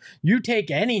now, you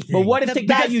take anything. But what if the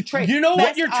guy you trade? You know what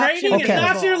Best you're trading option is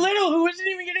available. Nasir Little, who isn't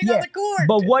even getting on the court.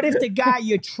 But what if the guy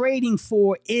you're trading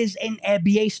for is an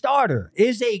NBA starter,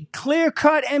 is a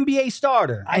clear-cut NBA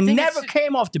starter, I and think never it's-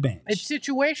 came off the bench? It's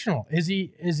situational. Is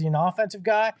he an offensive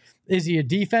guy? Is he a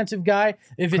defensive guy?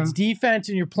 If it's defense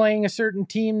and you're playing a certain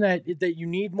team that you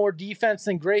need more defense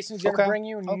than Grayson's going to bring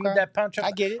you, and you need that punch up,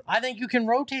 I get it. I think you can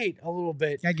rotate a little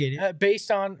bit. I get it.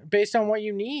 Based on what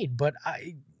you need. But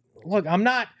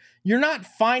you're not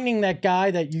finding that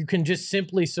guy that you can just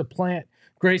simply supplant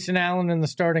Grayson Allen in the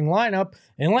starting lineup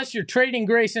unless you're trading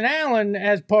Grayson Allen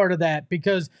as part of that,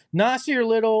 because Nasir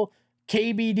Little,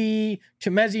 KBD,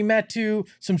 Chemezi Metu,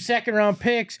 some second round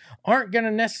picks aren't going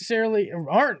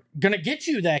to get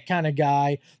you that kind of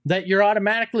guy that you're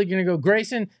automatically going to go,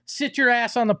 Grayson, sit your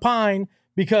ass on the pine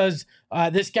because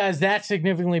this guy's that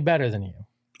significantly better than you.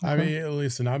 I mean,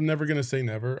 listen, I'm never going to say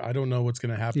never. I don't know what's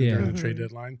going to happen during the trade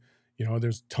deadline. You know,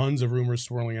 there's tons of rumors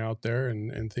swirling out there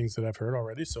and things that I've heard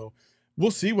already. So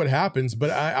we'll see what happens. But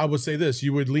I would say this,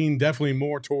 you would lean definitely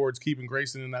more towards keeping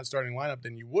Grayson in that starting lineup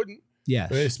than you wouldn't.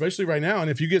 Yes. Especially right now. And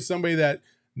if you get somebody that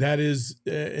is,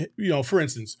 for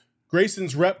instance,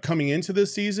 Grayson's rep coming into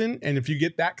this season, and if you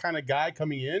get that kind of guy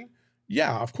coming in,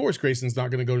 yeah, of course Grayson's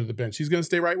not going to go to the bench. He's going to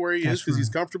stay right where he is because he's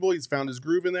comfortable. He's found his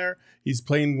groove in there. He's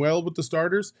playing well with the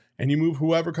starters, and you move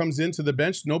whoever comes into the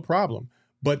bench, no problem.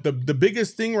 But the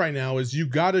biggest thing right now is you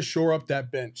got to shore up that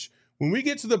bench. When we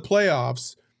get to the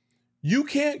playoffs, you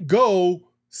can't go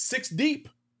 6 deep.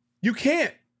 You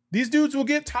can't. These dudes will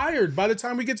get tired by the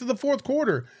time we get to the fourth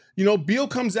quarter. You know, Beal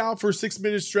comes out for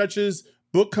 6-minute stretches.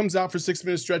 Book comes out for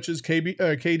 6-minute stretches.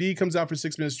 KD comes out for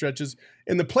 6-minute stretches.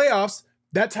 In the playoffs,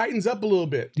 that tightens up a little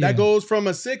bit. That goes from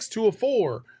a 6 to a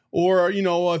 4, or,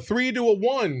 a 3 to a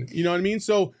 1. You know what I mean?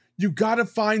 So you got to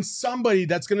find somebody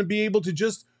that's going to be able to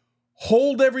just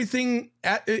hold everything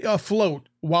afloat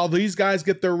while these guys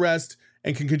get their rest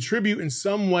and can contribute in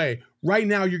some way. Right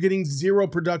now, you're getting zero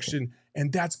production,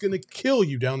 and that's going to kill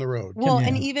you down the road. Well,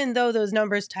 and even though those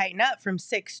numbers tighten up from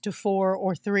 6 to 4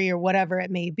 or 3 or whatever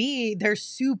it may be, they're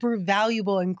super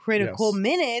valuable and critical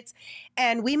minutes.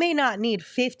 And we may not need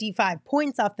 55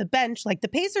 points off the bench like the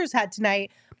Pacers had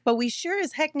tonight, but we sure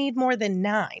as heck need more than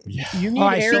 9. Yeah. You need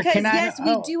Eric. Because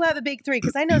we do have a big 3.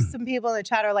 Because I know some people in the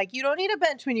chat are like, you don't need a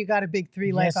bench when you got a big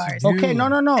 3 like ours. Okay, no.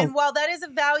 And while that is a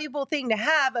valuable thing to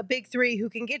have, a big 3 who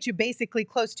can get you basically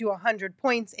close to 100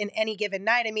 points in any given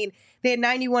night. I mean, they had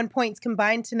 91 points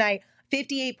combined tonight,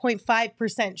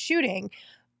 58.5% shooting.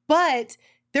 But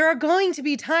there are going to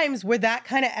be times where that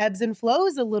kind of ebbs and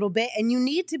flows a little bit, and you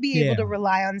need to be able to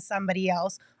rely on somebody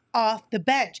else off the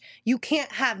bench. You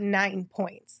can't have 9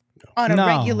 points on a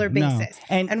regular basis.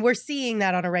 And we're seeing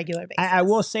that on a regular basis. I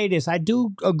will say this. I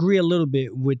do agree a little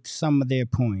bit with some of their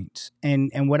points.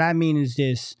 And what I mean is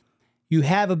this. You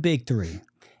have a big 3.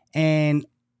 And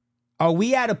are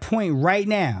we at a point right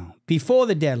now, before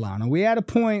the deadline, are we at a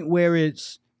point where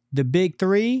it's the big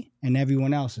 3 and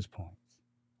everyone else's points?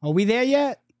 Are we there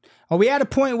yet? Are we at a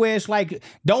point where it's like,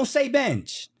 don't say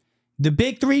bench? The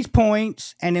big 3's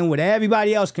points, and then what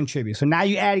everybody else contributes. So now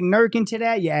you're adding Nurk into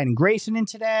that. You're adding Grayson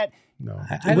into that. No,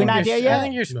 We're not there yet? I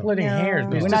think you're splitting hairs.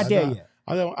 We're not there yet.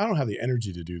 I don't have the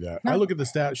energy to do that. I look at the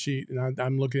stat sheet, and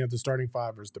I'm looking at the starting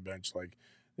 5 versus the bench. Like,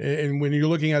 and when you're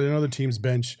looking at another team's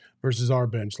bench versus our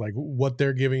bench, like what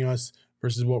they're giving us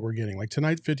versus what we're getting. Like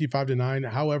tonight, 55-9,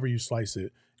 however you slice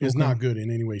it, is not good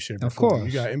in any way, shape, or form.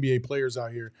 You got NBA players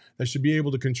out here that should be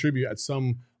able to contribute at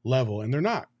some level, and they're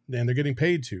not. And they're getting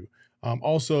paid to.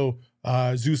 Also,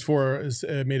 Zeus 4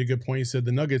 made a good point. He said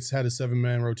the Nuggets had a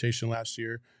 7-man rotation last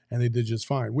year, and they did just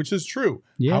fine, which is true.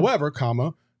 Yeah. However,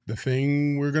 the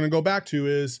thing we're going to go back to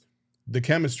is the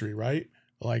chemistry, right?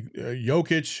 Like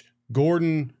Jokic,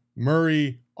 Gordon,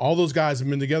 Murray, all those guys have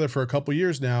been together for a couple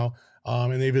years now,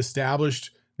 and they established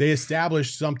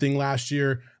something last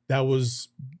year that was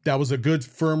a good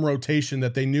firm rotation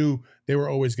that they knew they were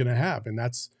always going to have, and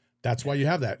that's That's why you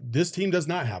have that. This team does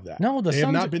not have that. No, they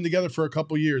have not been together for a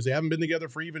couple years. They haven't been together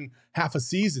for even half a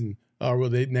season.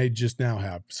 They just now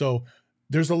have. So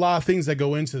there's a lot of things that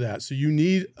go into that. So you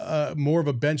need more of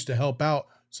a bench to help out,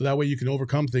 so that way you can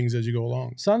overcome things as you go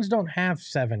along. Suns don't have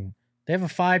 7. They have a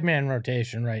 5-man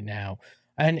rotation right now.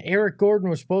 And Eric Gordon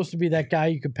was supposed to be that guy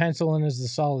you could pencil in as the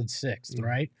solid 6th,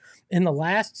 right? In the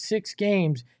last 6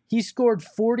 games, he scored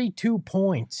 42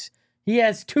 points. He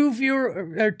has 2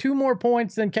 more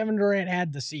points than Kevin Durant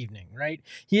had this evening, right?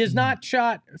 He has not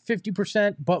shot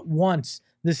 50% but once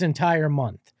this entire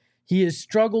month. He has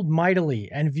struggled mightily.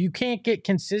 And if you can't get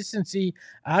consistency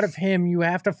out of him, you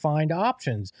have to find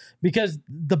options, because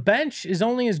the bench is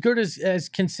only as good as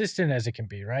consistent as it can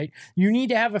be, right? You need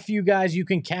to have a few guys you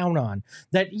can count on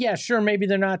that, yeah, sure, maybe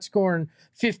they're not scoring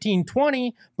 15,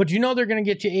 20, but you know they're going to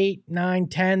get you 8, 9,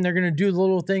 10. They're going to do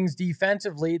little things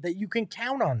defensively that you can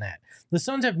count on that. The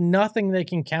Suns have nothing they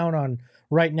can count on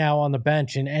right now on the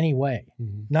bench in any way.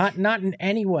 Not in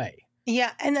any way.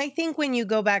 Yeah, and I think when you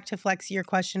go back to Flex, your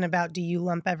question about do you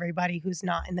lump everybody who's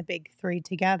not in the big 3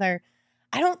 together,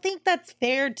 I don't think that's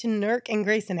fair to Nurk and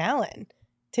Grayson Allen,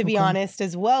 to be honest,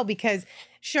 as well, because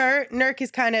sure, Nurk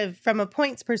is kind of, from a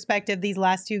points perspective, these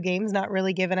last 2 games, not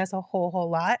really giving us a whole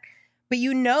lot, but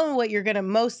you know what you're going to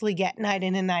mostly get night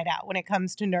in and night out when it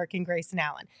comes to Nurk and Grayson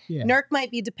Allen. Yeah. Nurk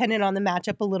might be dependent on the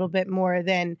matchup a little bit more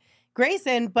than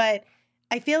Grayson, but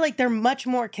I feel like they're much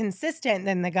more consistent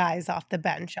than the guys off the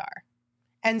bench are.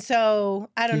 And so,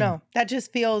 I don't know. That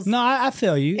just feels... No, I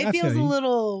feel you. It feels a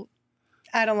little...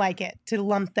 I don't like it to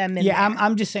lump them in there.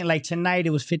 I'm just saying, like, tonight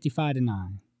it was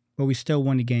 55-9, but we still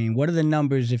won the game. What are the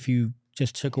numbers if you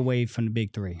just took away from the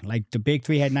big 3? Like, the big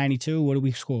 3 had 92. What did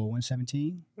we score?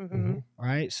 117?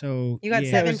 Right? So... You got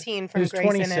 17 from Grayson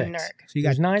 26. and Nurk. So you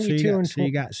got 92 and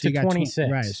 26.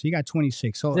 Right, so you got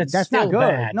 26. So that's not good.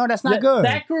 Bad. No, that's not good.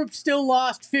 That group still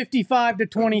lost 55 to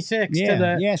 26 to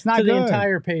the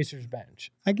entire Pacers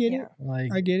bench. I get it.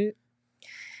 I get it.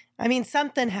 I mean,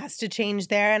 something has to change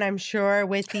there, and I'm sure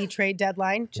with the trade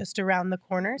deadline just around the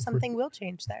corner, something will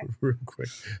change there. Real quick,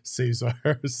 Cesar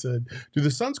said, do the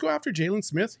Suns go after Jalen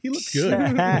Smith? He looked good.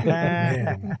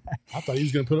 Man, I thought he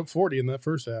was going to put up 40 in that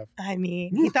first half. I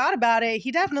mean, he thought about it.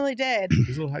 He definitely did.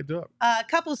 He's a little hyped up. A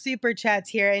couple super chats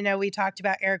here. I know we talked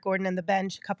about Eric Gordon and the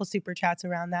bench. A couple super chats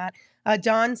around that.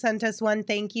 Don sent us one.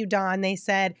 Thank you, Don. They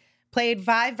said, played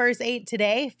 5 versus 8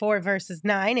 today, 4 versus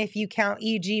 9. If you count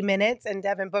EG minutes and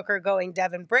Devin Booker going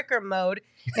Devin Bricker mode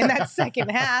in that second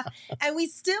half, and we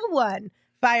still won.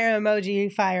 Fire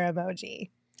emoji, fire emoji.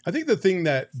 I think the thing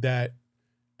that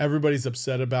everybody's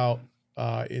upset about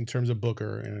in terms of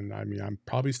Booker, and I mean, I'm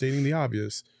probably stating the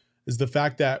obvious, is the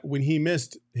fact that when he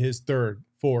missed his 3rd,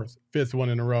 4th, 5th one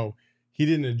in a row, he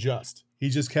didn't adjust. He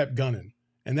just kept gunning.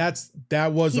 And that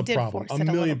was a problem. A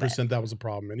million percent that was a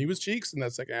problem. And he was cheeks in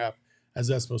that second half, as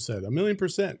Espo said.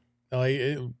 1,000,000%.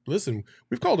 Like, listen,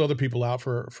 we've called other people out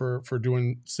for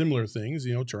doing similar things,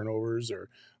 you know, turnovers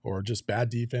or just bad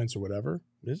defense or whatever.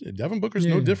 Devin Booker's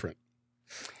no different.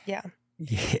 Yeah.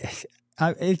 Yes.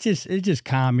 It's just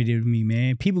comedy to me,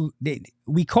 man. People,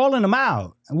 we calling them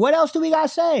out. What else do we got to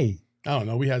say? I don't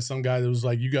know. We had some guy that was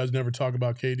like, you guys never talk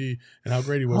about KD and how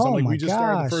great he was. I'm like, we just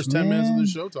started the first 10 minutes of the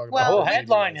show talking about the whole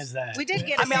headline is that. We did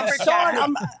get a I'm super sorry. chat.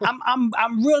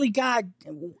 I'm really God.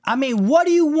 I mean, what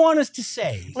do you want us to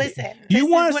say? Listen. You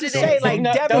want us to say like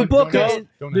Devin Booker?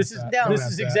 This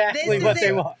is exactly what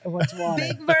they want. What's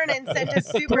wanted. Big Vernon sent a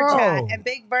super chat, and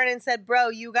Big Vernon said, bro,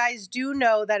 you guys do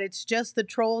know that it's just the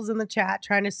trolls in the chat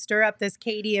trying to stir up this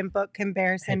KD and Book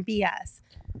comparison BS.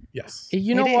 Yes.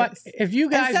 You know what? If you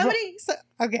guys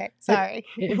okay, sorry.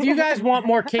 If you guys want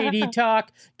more KD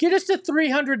talk, get us to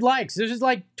 300 likes. There's just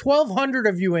like 1,200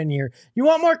 of you in here. You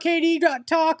want more KD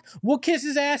talk? We'll kiss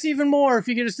his ass even more if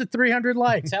you get us to 300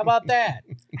 likes. How about that?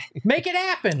 Make it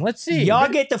happen. Let's see. Y'all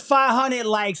get to 500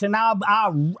 likes, and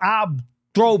I'll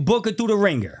throw Booker through the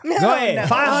ringer. Go ahead. No.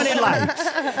 500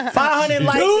 likes. 500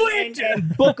 likes.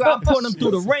 And Booker, I'll put him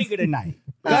through the ringer tonight.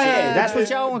 Go ahead. That's what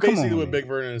y'all want. Basically, what Big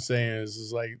Vernon is saying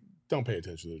is like, don't pay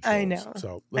attention to the trolls. I know.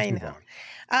 So let's move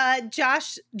on.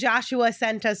 Joshua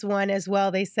sent us one as well.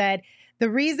 They said,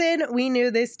 the reason we knew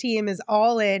this team is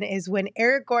all in is when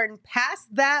Eric Gordon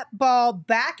passed that ball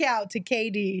back out to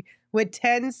KD with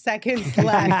 10 seconds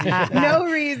left. No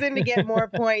reason to get more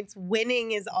points.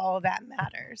 Winning is all that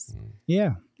matters.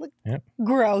 Yeah. Look,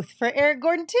 growth for Eric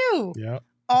Gordon, too. Yeah.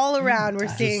 All around, we're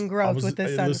seeing growth with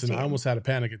the Suns team. I almost had a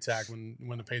panic attack when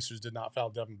the Pacers did not foul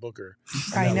Devin Booker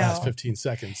in that last 15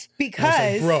 seconds.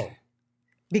 Because,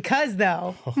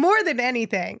 though, more than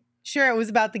anything, sure, it was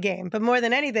about the game, but more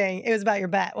than anything, it was about your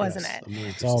bet, wasn't it?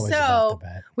 It's always about the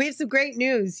bet. We have some great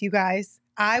news, you guys.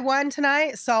 I won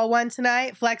tonight, Saul won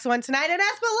tonight, Flex won tonight, and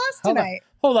Espo lost tonight.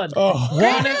 Hold on.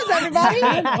 Great news, everybody.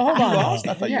 Hold on. lost?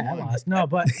 I thought you I won. lost. No,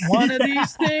 but one of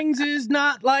these things is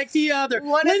not like the other.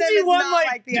 One of them Lindsay is won not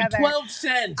like the other. 12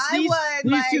 cents. I won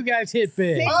These like two guys hit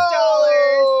big. $6.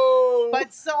 Oh!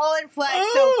 But Saul and Flex.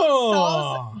 Oh. So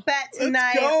Saul's bet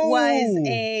tonight go. was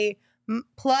a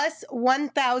plus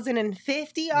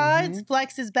 1,050 odds.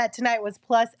 Flex's bet tonight was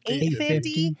plus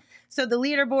 850. So the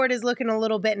leaderboard is looking a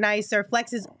little bit nicer.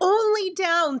 Flex is only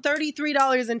down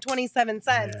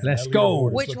 $33.27, Let's go.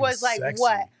 which was like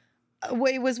what?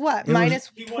 It was what?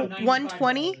 Minus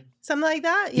 120? Something like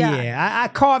that? Yeah, I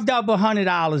carved up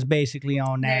 $100 basically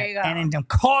on that. There you go. And then I'm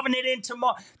carving it in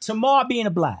tomorrow. Tomorrow being a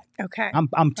black. Okay. I'm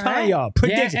telling right. y'all.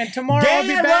 Prediction. and tomorrow I'll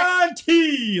be back.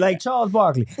 Guarantee, like Charles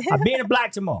Barkley. I'll be in a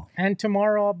black tomorrow. And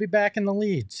tomorrow I'll be back in the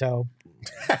lead. So,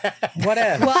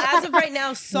 whatever. Well, as of right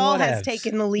now, Saul What has else?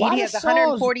 taken the lead. Why He has does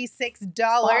Saul's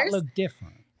 $146. Look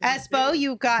different. Espo,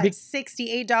 you got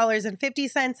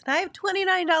 $68.50, and I have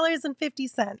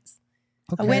 $29.50.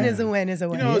 A win is a win is a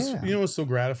win. You know what's so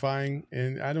gratifying?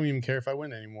 And I don't even care if I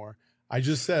win anymore. I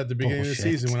just said at the beginning of the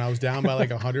season when I was down by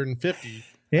like 150,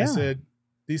 I said,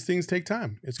 these things take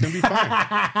time. It's going to be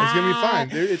fine. It's going to be fine.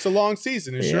 It's a long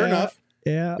season. And sure enough,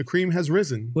 the cream has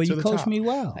risen Well, to you the coached top. me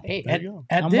well. Hey, There you go.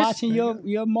 at I'm this, watching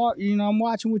your mark. You know, I'm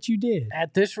watching what you did.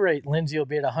 At this rate, Lindsay will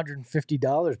be at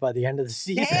 $150 by the end of the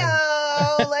season. Hey,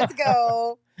 let's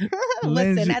go.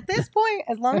 Listen, Lindsay. at this point,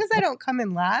 as long as I don't come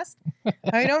in last,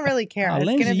 I don't really care. It's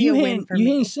going to Lindsay, be a you win for you me.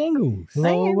 hitting singles.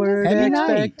 Lowered Every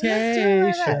night.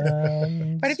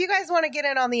 expectations. But if you guys want to get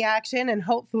in on the action and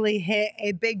hopefully hit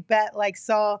a big bet like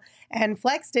Saul and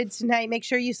Flex did tonight, make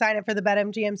sure you sign up for the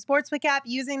BetMGM Sportsbook app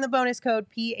using the bonus code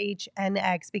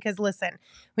PHNX. Because listen,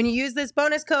 when you use this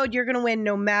bonus code, you're going to win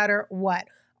no matter what.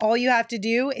 All you have to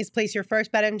do is place your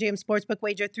first BetMGM Sportsbook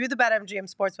wager through the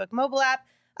BetMGM Sportsbook mobile app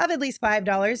of at least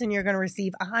 $5, and you're going to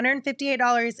receive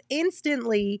 $158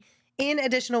 instantly in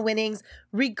additional winnings,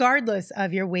 regardless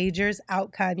of your wager's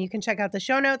outcome. You can check out the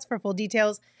show notes for full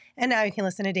details. And now you can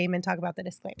listen to Damon talk about the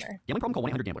disclaimer. Gambling problem? Call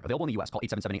 1-800-GAMBLER. Available in the U.S. Call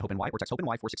 877-8-HOPE-NY or text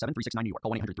HOPE-NY 467-369 New York.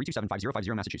 Call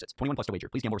 1-800-327-5050 Massachusetts. 21 plus to wager.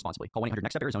 Please gamble responsibly. Call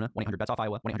 1-800-NEXT-STEP Arizona. 1-800-BETS-OFF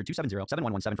Iowa.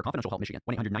 1-800-270-7117 for confidential help Michigan.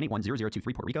 1-800-981-0023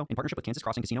 Puerto Rico. In partnership with Kansas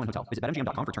Crossing Casino and Hotel. Visit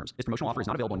BetMGM.com for terms. This promotional offer is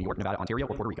not available in New York, Nevada, Ontario,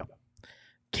 or Puerto Rico.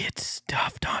 Get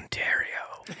stuffed, Ontario.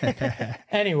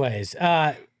 Anyways,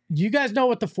 you guys know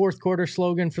what the fourth quarter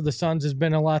slogan for the Suns has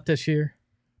been a lot this year?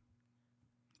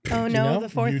 Oh, you no, know? the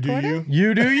fourth You do quarter? you.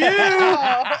 You do you.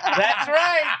 That's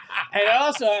right. And it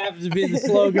also happens to be the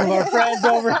slogan of our friends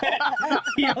over at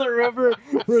Gila River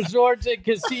Resorts and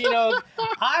Casinos.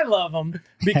 I love them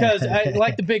because,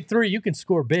 like the big three, you can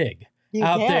score big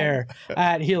out there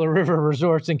at Gila River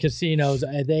Resorts and Casinos.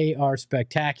 They are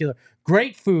spectacular.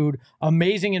 Great food,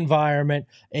 amazing environment,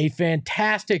 a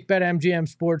fantastic BetMGM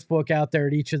sportsbook out there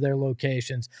at each of their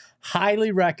locations.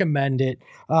 Highly recommend it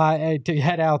to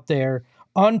head out there.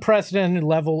 Unprecedented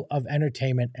level of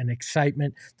entertainment and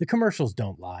excitement. The commercials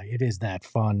don't lie. It is that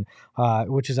fun,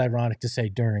 which is ironic to say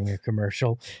during a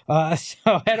commercial.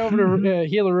 So head over to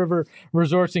Gila River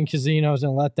Resorts and Casinos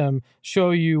and let them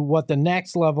show you what the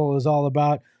next level is all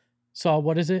about. Saul,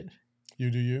 what is it? You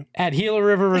do you. At Gila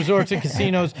River Resorts and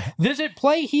Casinos. Visit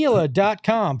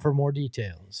playGila.com for more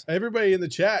details. Everybody in the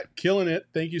chat, killing it.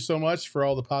 Thank you so much for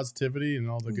all the positivity and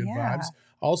all the good vibes.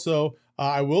 Also,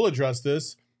 I will address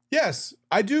this. Yes,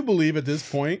 I do believe at this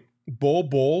point, Bull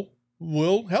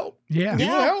will help. Yeah. He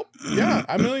will help. Yeah,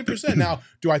 1,000,000%. Now,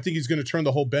 do I think he's going to turn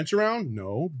the whole bench around?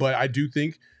 No, but I do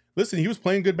think, listen, he was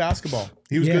playing good basketball.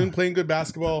 He was playing good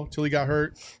basketball until he got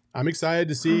hurt. I'm excited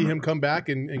to see him come back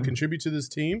and contribute to this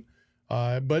team.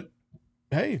 But,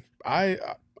 hey,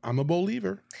 I'm a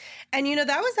believer. And, you know,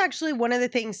 that was actually one of the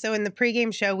things. So in the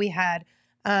pregame show, we had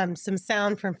some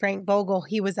sound from Frank Vogel.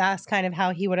 He was asked kind of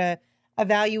how he would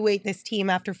evaluate this team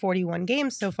after 41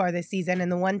 games so far this season.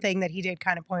 And the one thing that he did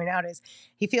kind of point out is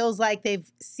he feels like they've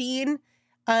seen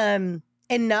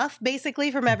enough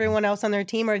basically from everyone else on their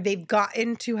team, or they've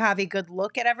gotten to have a good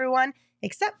look at everyone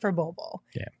except for Bobo.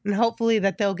 Yeah. And hopefully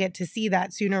that they'll get to see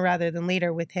that sooner rather than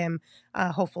later with him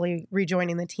hopefully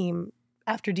rejoining the team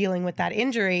after dealing with that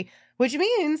injury, which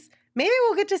means maybe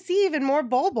we'll get to see even more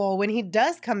Bobo when he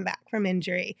does come back from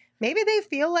injury. Maybe they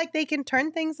feel like they can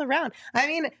turn things around. I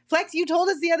mean, Flex, you told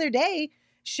us the other day,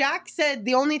 Shaq said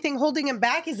the only thing holding him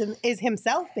back is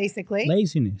himself, basically.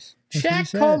 Laziness. That's what he Shaq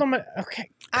said. called him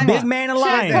Big man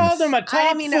alliance. Shaq called him a I top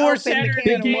didn't mean to 4 open the center can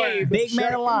in of the worms. game. Big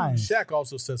man alliance. Shaq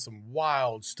also said some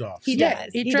wild stuff. He Yeah,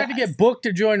 does. he tried to does. get booked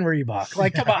to join Reebok.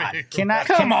 Like, come on. Can I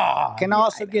Come on. Can I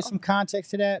also get some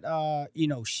context to that? You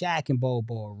know, Shaq and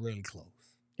Bobo are really close.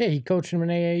 Yeah, he coached him in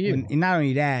AAU. And not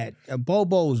only that,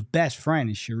 Bobo's best friend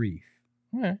is Sharif,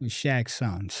 Yeah. with Shaq's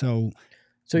son. So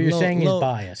you're saying he's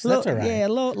biased. That's all right. Yeah, a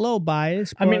little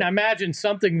biased. I mean, I imagine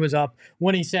something was up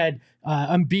when he said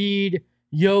Embiid,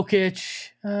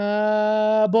 Jokic,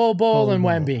 Bobo, and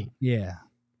Wemby. Yeah.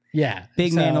 Yeah.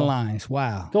 Big man alliance.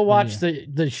 Wow. Go watch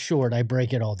the short. I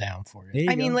break it all down for you.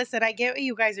 I mean, listen, I get what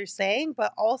you guys are saying,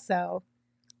 but also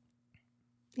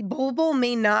Bobo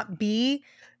may not be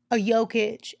a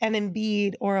Jokic, an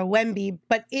Embiid, or a Wemby,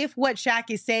 but if what Shaq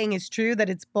is saying is true, that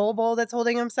it's Bobo that's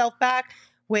holding himself back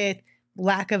with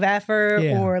lack of effort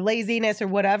or laziness or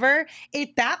whatever,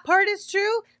 if that part is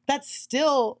true, that's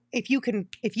still, if you can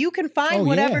find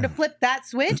whatever to flip that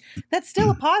switch, that's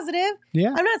still a positive.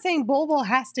 Yeah. I'm not saying Bobo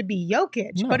has to be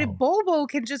Jokic, but if Bobo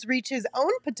can just reach his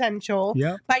own potential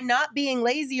by not being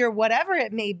lazy or whatever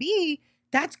it may be,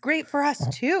 that's great for us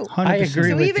too. 100%. I agree.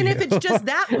 So with even you. if it's just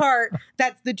that part,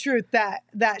 that's the truth that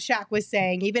Shaq was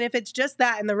saying. Even if it's just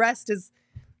that and the rest is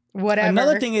whatever.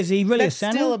 Another thing is he really that's a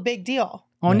center? still a big deal.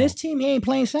 On this team, he ain't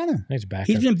playing center. He's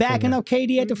been backing up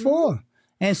KD at the 4.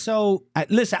 And so,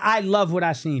 listen, I love what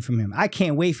I've seen from him. I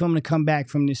can't wait for him to come back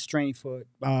from this strained foot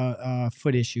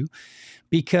issue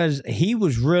because he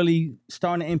was really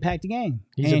starting to impact the game.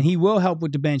 He will help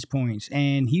with the bench points.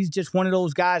 And he's just one of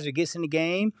those guys that gets in the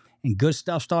game and good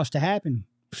stuff starts to happen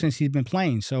since he's been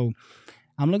playing. So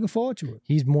I'm looking forward to it.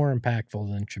 He's more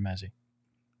impactful than Chimezi.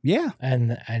 Yeah.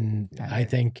 And I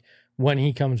think when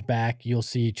he comes back, you'll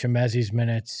see Chimezi's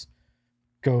minutes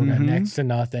go to next to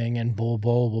nothing, and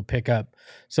Bobo will pick up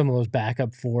some of those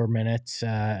backup 4 minutes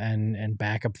and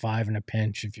backup 5 in a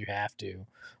pinch if you have to.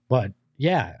 But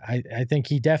yeah, I think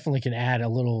he definitely can add a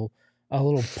little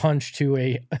punch to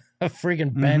a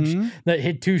freaking bench that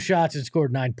hit 2 shots and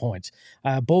scored 9 points.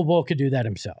 Bobo could do that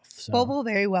himself. So. Bobo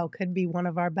very well could be one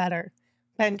of our better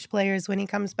bench players when he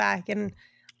comes back, and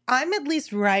I'm at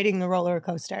least riding the roller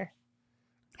coaster.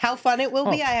 How fun it will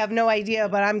be, I have no idea,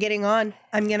 but I'm getting on.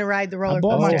 I'm going to ride the roller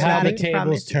coaster. How the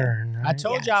tables turn. Right? I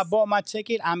told you I bought my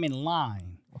ticket. I'm in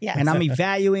line. Yes. And I'm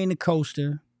evaluating the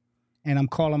coaster, and I'm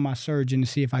calling my surgeon to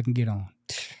see if I can get on.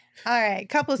 All right,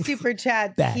 couple super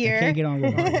chats here. I can't get on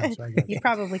roller. You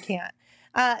probably can't.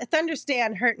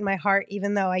 Thunderstand hurting my heart,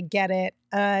 even though I get it.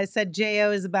 Said J.O.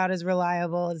 is about as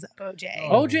reliable as OJ.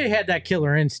 OJ had that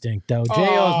killer instinct, though.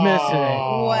 J.O.'s missing it.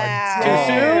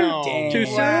 Wow. Too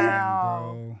soon?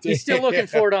 Wow. He's still looking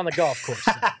for it on the golf course.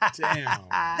 Damn.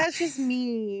 That's just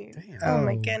me. Damn. Oh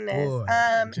my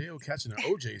goodness. J.O. catching an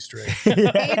OJ straight.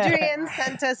 Adrian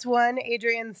sent us one.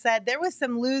 Adrian said there was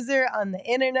some loser on the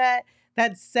internet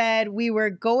that said we were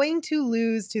going to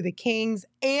lose to the Kings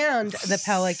and the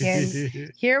Pelicans.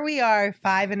 Here we are,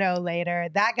 5-0 later.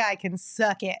 That guy can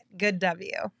suck it. Good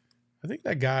W. I think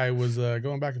that guy was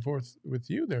going back and forth with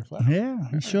you there, Flash. Yeah,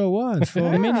 he sure was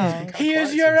for a minute.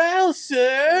 Here's your L,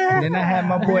 sir. And then I had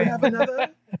my boy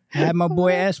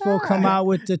Espo come out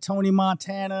with the Tony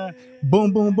Montana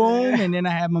boom, boom, boom. And then I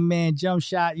had my man Jump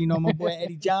Shot. You know, my boy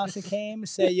Eddie Johnson came and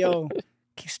said, yo,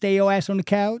 stay your ass on the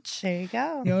couch. There you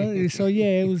go. You know, so,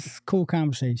 yeah, it was a cool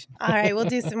conversation. All right, we'll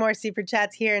do some more super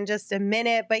chats here in just a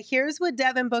minute. But here's what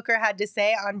Devin Booker had to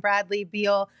say on Bradley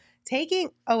Beal taking.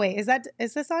 Oh, wait,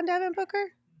 is this on Devin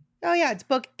Booker? Oh, yeah, it's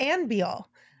Book and Beal.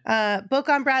 Book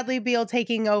on Bradley Beal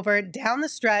taking over down the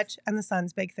stretch and the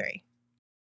Suns' big 3.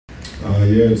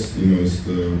 It's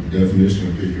the definition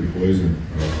of pick your poison.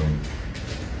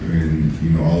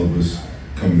 All of us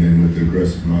coming in with the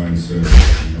aggressive mindset,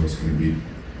 it's going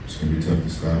to be tough to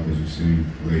stop, as you've seen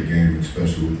late game,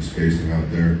 especially with the spacing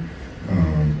out there.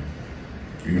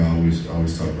 I always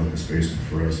talk about the spacing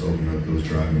for us, open up those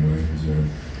driving lanes and,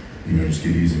 just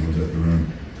get easy ones at the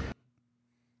rim.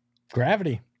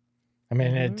 Gravity. I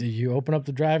mean, you open up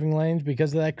the driving lanes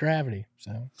because of that gravity.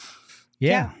 So,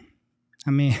 yeah.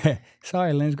 I mean,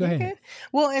 sorry, Lens, go ahead.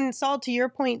 Well, and Saul, to your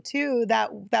point too,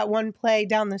 that one play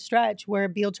down the stretch where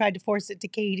Beal tried to force it to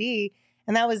KD,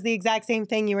 and that was the exact same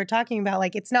thing you were talking about.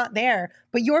 Like, it's not there,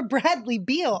 but you're Bradley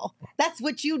Beal. That's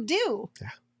what you do. Yeah.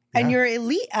 And you're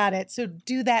elite at it, so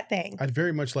do that thing. I'd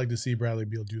very much like to see Bradley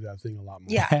Beal do that thing a lot more.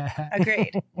 Yeah,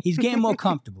 agreed. He's getting more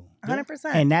comfortable.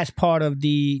 100%. And that's part of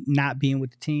the not being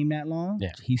with the team that long.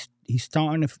 Yeah. He's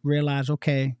starting to realize,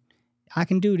 okay, I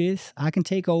can do this. I can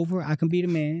take over. I can be the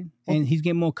man. And he's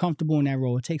getting more comfortable in that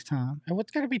role. It takes time. And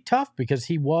what's going to be tough because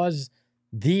he was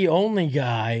the only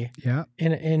guy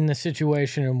in the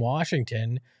situation in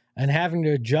Washington and having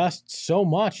to adjust so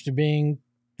much to being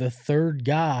the third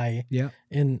guy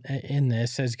in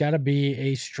this has got to be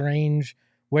a strange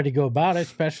way to go about it,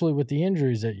 especially with the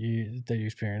injuries that you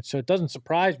experience. So it doesn't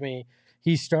surprise me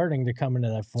he's starting to come into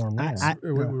that form now.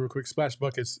 Real quick, Splash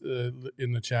Buckets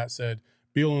in the chat said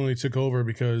Beal only took over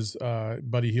because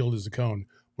Buddy Hield is a cone.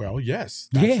 Well, yes,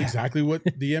 that's exactly what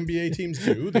the NBA teams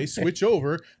do. They switch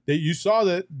over. You saw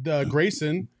that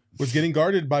Grayson was getting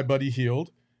guarded by Buddy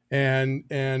Hield,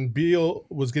 and Beal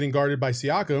was getting guarded by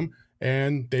Siakam,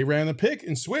 and they ran the pick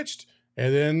and switched,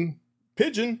 and then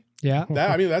Pigeon. Yeah,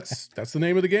 that's the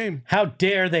name of the game. How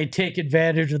dare they take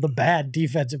advantage of the bad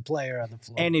defensive player on the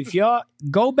floor? And if y'all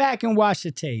go back and watch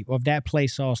the tape of that play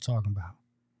Saul's talking about,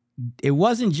 it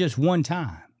wasn't just one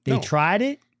time. They tried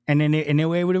it, and then they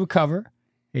were able to recover.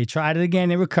 They tried it again,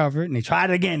 they recovered, and they tried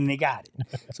it again, and they got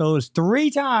it. So it was 3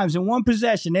 times in one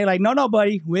possession. They're like, no,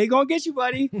 buddy, we ain't gonna get you,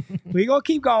 buddy. We're gonna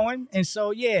keep going. And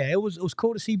so, yeah, it was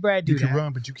cool to see Brad do that. You can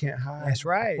run, but you can't hide. That's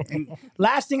right. And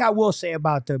last thing I will say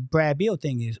about the Brad Beal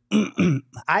thing is,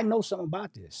 I know something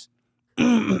about this.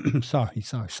 Sorry.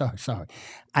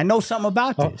 I know something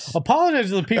about this. Apologize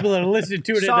to the people that are listening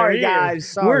to it. Sorry, in their guys. ears.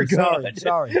 Sorry, We're good.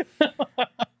 sorry.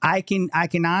 I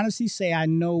can honestly say I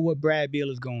know what Brad Beal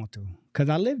is going through because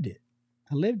I lived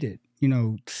it. You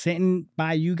know, sitting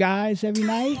by you guys every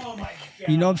night. Oh my God.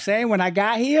 You know what I'm saying? When I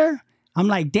got here, I'm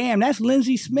like, damn, that's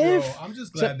Lindsey Smith. Bro, I'm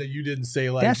just glad that you didn't say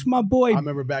like that's my boy. I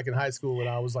remember back in high school when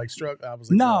I was like struck. I was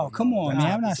like, no, come on,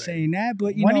 man. I'm not saying that,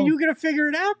 but when are you gonna figure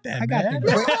it out then? I got man?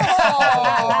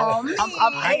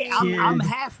 I'm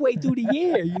halfway through the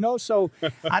year, you know, so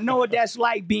I know what that's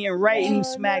like being right and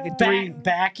smacking three.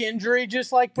 Back injury,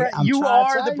 just like Brad. Yeah, you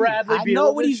are the Bradley Beal. I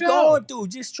know what he's show. going through.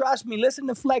 Just trust me. Listen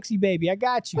to Flexi, baby. I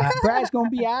got you. Brad's gonna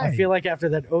be all right. I feel like after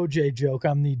that OJ joke,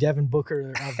 I'm the Devin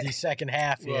Booker of the second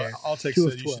half here. I'll take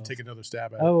you should take another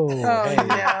stab at it. Oh, hey.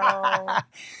 No.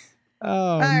 Oh,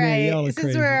 all man, right. y'all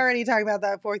Since we're already talking about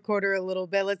that fourth quarter a little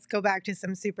bit, let's go back to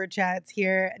some super chats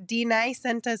here. D-Nice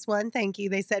sent us one. Thank you.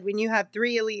 They said, when you have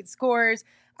 3 elite scorers,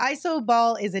 ISO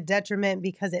ball is a detriment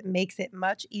because it makes it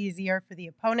much easier for the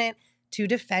opponent to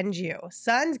defend you.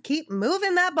 Suns, keep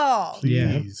moving that ball.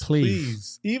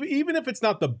 Please. Even if it's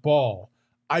not the ball,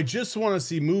 I just want to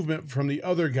see movement from the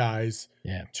other guys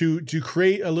to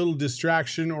create a little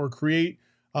distraction or create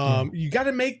you got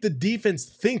to make the defense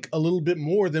think a little bit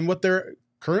more than what they're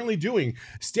currently doing.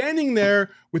 Standing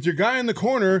there with your guy in the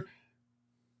corner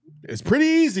is pretty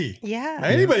easy. Yeah.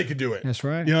 Anybody could do it. That's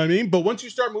right. You know what I mean? But once you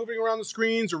start moving around the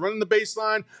screens or running the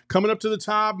baseline, coming up to the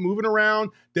top, moving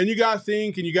around, then you got to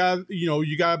think and you got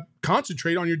to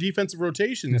concentrate on your defensive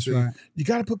rotations. That's right. You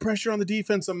got to put pressure on the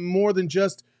defense more than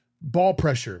just ball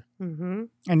pressure. Mm-hmm.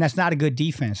 And that's not a good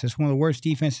defense. That's one of the worst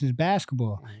defenses in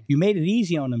basketball. You made it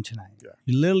easy on them tonight. Yeah.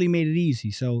 You literally made it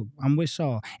easy. So I'm with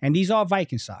Saul. And these are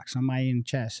Viking socks. Somebody in the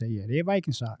chat said, yeah, they're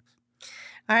Viking socks.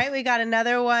 All right, we got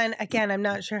another one. Again, I'm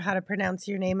not sure how to pronounce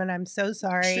your name, and I'm so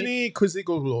sorry. Shani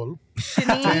Quizigolol.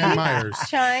 Shani Myers.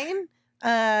 Shine.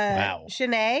 Wow.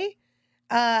 Shanae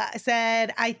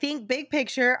said, I think big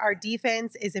picture, our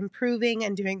defense is improving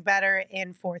and doing better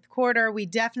in fourth quarter. We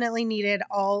definitely needed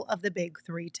all of the big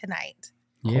 3 tonight.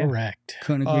 Yeah. Correct.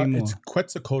 Couldn't agree more. It's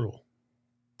Quetzalcoatl.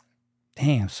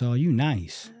 Damn, so you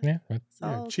nice. Yeah.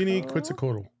 Chini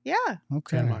Quetzalcoatl. Yeah.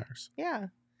 Okay. Dan Myers. Yeah.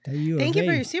 Thank you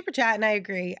for your super chat, and I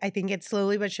agree. I think it's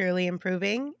slowly but surely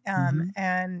improving,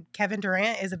 and Kevin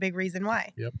Durant is a big reason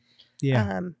why. Yep.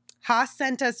 Yeah. Haas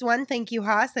sent us one. Thank you,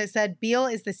 Haas. That said, Beal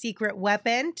is the secret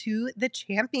weapon to the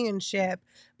championship.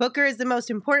 Booker is the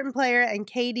most important player, and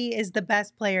KD is the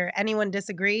best player. Anyone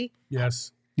disagree?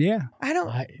 Yes. Yeah.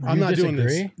 I'm not doing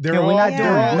this. We're not doing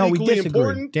that. No, we equally disagree.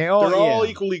 important. They're all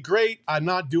equally great. I'm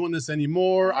not doing this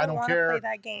anymore. I don't care. Play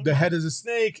that game. The head is a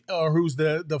snake or who's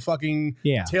the fucking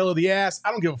tail of the ass. I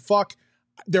don't give a fuck.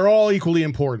 They're all equally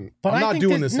important. But I'm not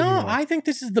doing this anymore. No, I think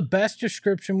this is the best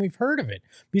description we've heard of it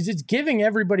because it's giving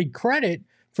everybody credit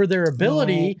for their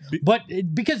ability, but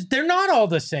because they're not all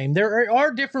the same. There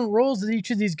are different roles that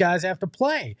each of these guys have to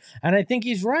play. And I think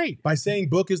he's right. By saying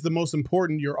Book is the most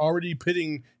important, you're already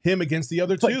pitting him against the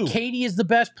other two. But KD is the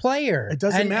best player. It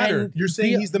doesn't matter. You're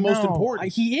saying he's the most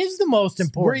important. He is the most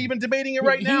important. We're even debating it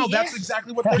right now. That's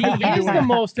exactly what they're doing. He is the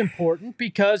most important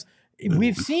because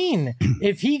we've seen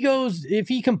if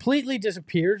he completely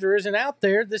disappears or isn't out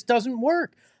there, this doesn't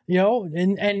work. You know,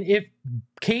 and if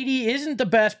KD isn't the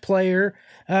best player,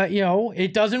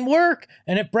 it doesn't work.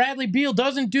 And if Bradley Beal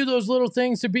doesn't do those little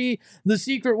things to be the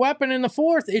secret weapon in the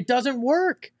fourth, it doesn't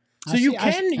work. So you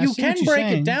can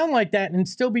break it down like that and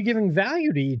still be giving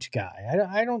value to each guy.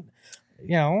 I don't.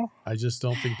 I just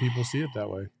don't think people see it that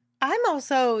way. I'm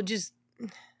also just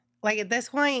like at this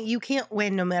point, you can't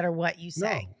win no matter what you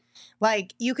say. No.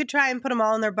 Like, you could try and put them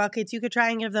all in their buckets. You could try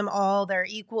and give them all their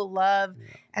equal love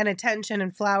and attention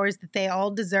and flowers that they all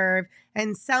deserve.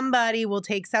 And somebody will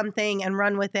take something and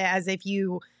run with it as if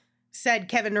you said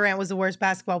Kevin Durant was the worst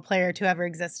basketball player to ever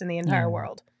exist in the entire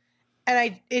world.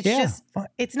 And it's Yeah. just,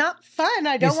 it's not fun.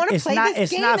 I don't want to play this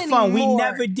It's game not anymore. fun. We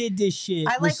never did this shit.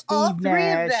 I with like all Steve 3 of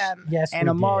Nash them. Yes, and we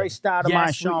Amari did. Stoudemire,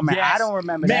 Yes, Sean we- Man. I yes. don't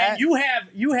remember Man, that. you have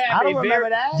I don't remember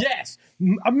that. Yes.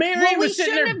 Marion Well, we was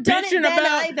sitting there shouldn't have done it bitching then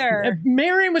about either.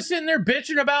 Marion was sitting there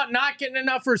bitching about not getting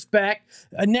enough respect.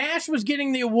 Nash was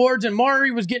getting the awards, and Maury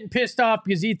was getting pissed off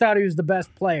because he thought he was the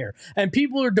best player. And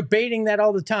people are debating that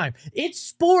all the time. It's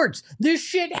sports. This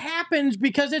shit happens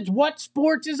because it's what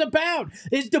sports is about.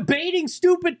 It's debating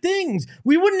stupid things.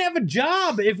 We wouldn't have a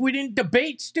job if we didn't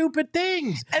debate stupid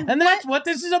things. And that's what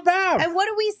this is about. And what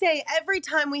do we say every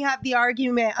time we have the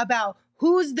argument about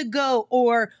who's the GOAT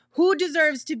or who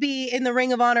deserves to be in the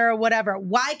Ring of Honor or whatever?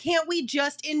 Why can't we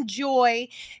just enjoy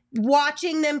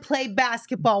watching them play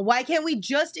basketball? Why can't we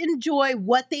just enjoy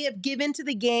what they have given to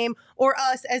the game or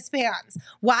us as fans?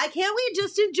 Why can't we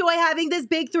just enjoy having this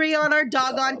big 3 on our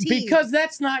doggone team? Because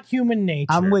that's not human nature.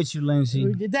 I'm with you,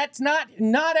 Lindsay. That's not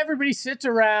everybody sits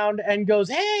around and goes,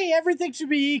 hey, everything should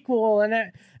be equal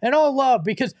and all love,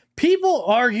 because people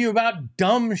argue about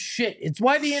dumb shit. It's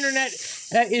why the internet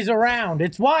is around.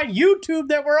 It's why YouTube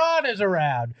that we're on is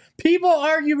around. People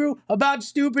argue about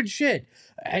stupid shit.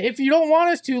 If you don't want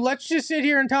us to, let's just sit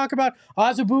here and talk about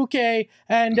Azubuike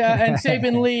and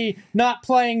Sabin Lee not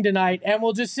playing tonight, and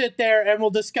we'll just sit there and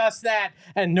we'll discuss that,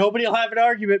 and nobody will have an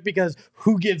argument because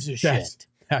who gives a shit?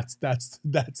 That's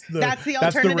the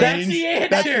alternative. range. That's the answer.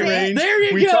 That's the range. There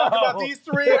you we go. talk about these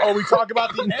 3, or we talk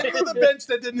about the end of the bench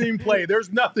that didn't even play.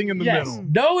 There's nothing in the middle.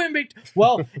 No in between.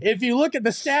 Well, if you look at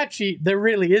the stat sheet, there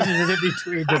really isn't an in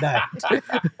between tonight.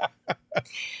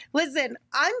 Listen,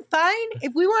 I'm fine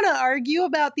if we want to argue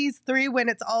about these 3 when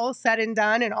it's all said and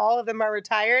done and all of them are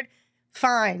retired.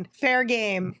 Fine, fair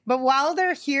game. But while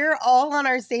they're here all on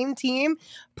our same team,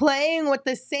 playing with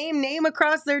the same name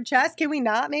across their chest, can we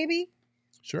not maybe?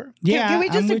 Sure. Yeah, Can we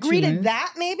I'm just with agree you, to Lynn.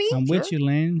 that maybe? I'm with you,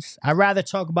 Lens. I'd rather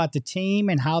talk about the team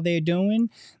and how they're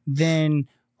doing than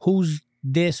who's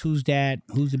this, who's that,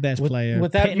 who's the best player.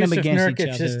 Without pitting them Yusuf against each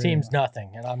Nurkic, this other. team's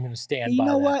nothing, and I'm going to stand You by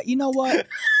know that. what? You know what?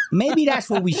 Maybe that's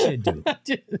what we should do.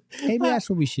 Maybe that's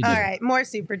what we should do. All right, more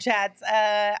super chats.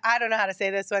 I don't know how to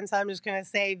say this one, so I'm just going to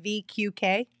say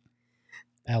VQK.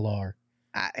 LR.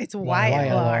 It's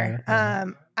YLR.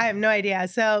 YLR. I have no idea.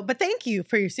 So, but thank you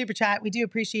for your super chat. We do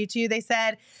appreciate you. They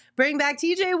said, bring back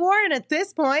TJ Warren at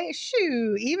this point.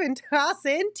 Shoo, even toss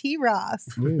in T. Ross.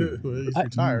 He's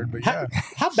retired, but yeah.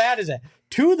 How bad is that?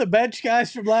 2 of the bench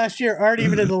guys from last year aren't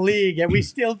even in the league, and we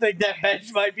still think that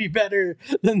bench might be better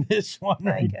than this one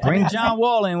right now. Bring John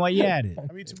Wall in while you at it.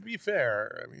 I mean, to be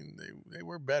fair, I mean, they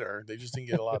were better. They just didn't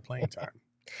get a lot of playing time.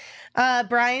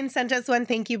 Brian sent us one.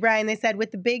 Thank you, Brian. They said,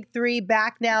 with the big 3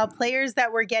 back now, players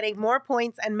that were getting more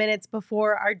points and minutes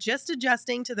before are just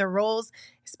adjusting to their roles,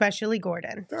 especially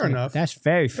Gordon. Fair enough. That's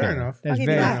very fair. Fair enough. That's I'll give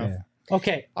very you that. fair.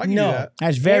 Okay, I'll give you no. that.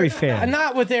 That's very fair.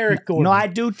 Not with Eric Gordon. No, I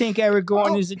do think Eric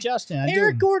Gordon is adjusting. I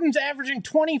Eric do. Gordon's averaging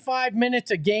 25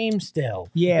 minutes a game still.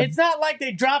 Yeah. It's not like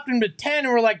they dropped him to 10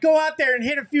 and were like, go out there and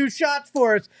hit a few shots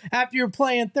for us after you're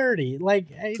playing 30. Like,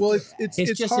 Well, it's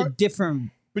It's just hard, a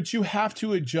different. but you have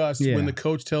to adjust Yeah. when the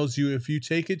coach tells you if you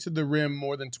take it to the rim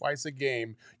more than twice a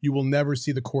game, you will never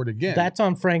see the court again. that's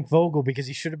on Frank Vogel because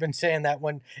he should have been saying that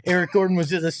when Eric Gordon was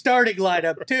in the starting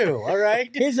lineup too. All right.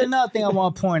 Here's another thing I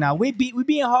want to point out. We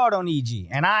being hard on EG,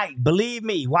 and I believe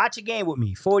me. Watch a game with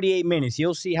me. 48 minutes.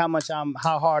 You'll see how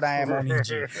hard I am on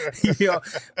EG. You know?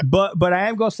 But I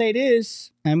am gonna say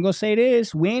this.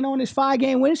 We ain't on this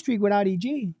 5-game win streak without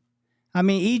EG. I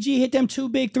mean, EG hit them 2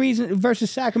 big threes versus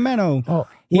Sacramento. Oh,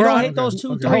 He we're don't on- hit those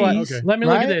 2 okay. threes. Okay. Let me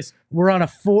look right? at this. We're on a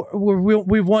 4.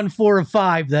 We've won 4 of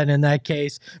 5 then in that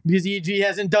case because EG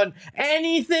hasn't done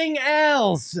anything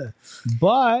else.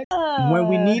 But when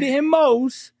we needed him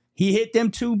most, he hit them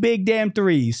 2 big damn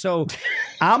threes. So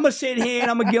I'm gonna sit here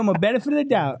and I'm gonna give him a benefit of the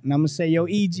doubt, and I'm gonna say, yo,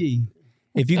 EG,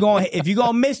 if you're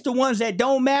gonna miss the ones that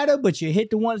don't matter, but you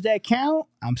hit the ones that count,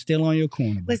 I'm still on your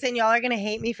corner. bro. Listen, y'all are going to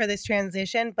hate me for this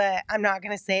transition, but I'm not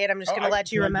going to say it. I'm just going to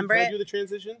let you remember Can I it. do the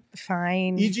transition?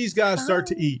 Fine. EG's got to start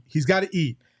to eat. He's got to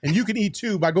eat. And you can eat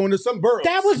too by going to some burrows.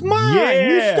 That was mine.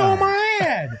 You Yeah. stole my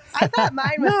ad. I thought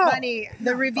mine was No. funny.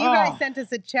 The review guy sent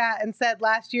us a chat and said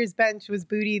last year's bench was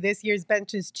booty, this year's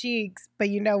bench is cheeks. But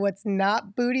you know what's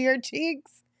not booty or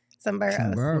cheeks? Some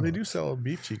burrows. Well, they do sell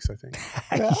beef cheeks, I think.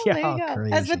 Well, there Y'all you go.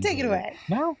 crazy, Espa, take it dude. away.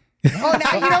 No. Oh,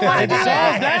 now you don't want to do It's it.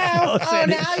 all down. Oh,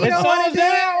 now you It's don't want all to do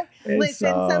down. it.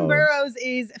 Listen, Some Burrows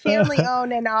is family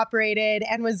owned and operated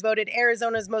and was voted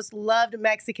Arizona's most loved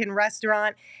Mexican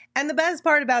restaurant. And the best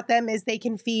part about them is they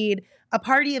can feed a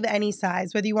party of any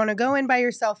size, whether you want to go in by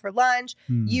yourself for lunch,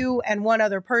 you and one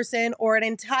other person, or an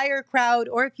entire crowd,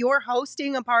 or if you're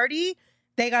hosting a party,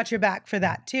 They got your back for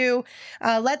that too.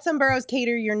 Let Some Burrows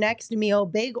cater your next meal,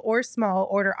 big or small.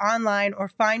 Order online or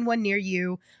find one near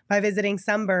you by visiting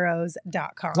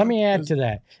someburrows.com. Let me add to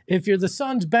that. If you're the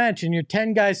Suns bench and you're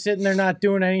 10 guys sitting there not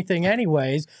doing anything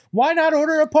anyways, why not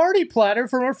order a party platter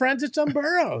from our friends at Some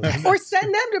Burrows? Or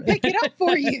send them to pick it up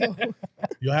for you.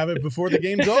 You'll have it before the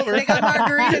game's over. They got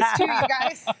margaritas too, you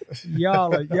guys.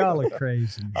 Y'all are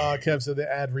crazy. Kev said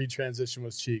the ad read transition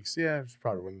was cheeks. Yeah, it's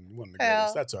probably one of the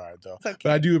greatest. That's all right though. Okay.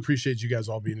 But I do appreciate you guys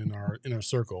all being in our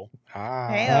circle.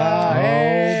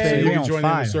 Hey-o. So you we can on join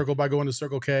fire. in the circle by going to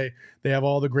Circle K. They have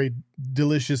all the great,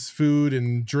 delicious food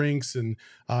and drinks, and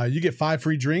you get 5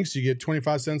 free drinks. You get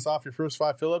 25 cents off your first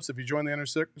 5 fill-ups if you join the Inner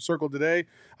Circle today,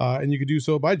 and you can do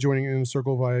so by joining Inner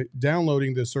Circle by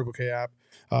downloading the Circle K app.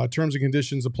 Terms and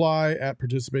conditions apply at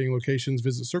participating locations.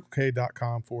 Visit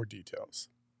CircleK.com for details.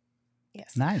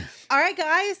 Yes. Nice. All right,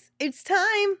 guys, it's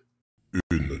time.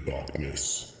 In the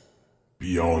darkness,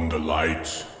 beyond the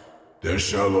light, there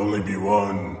shall only be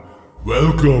one.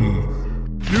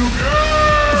 Welcome,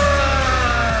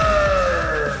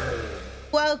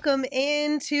 Welcome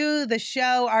into the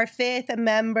show, our 5th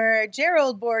member,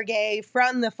 Gerald Bourget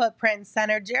from the Footprint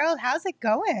Center. Gerald, how's it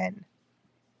going?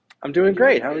 I'm doing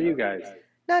great. How are you guys?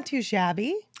 Not too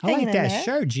shabby. I Hanging like in that there.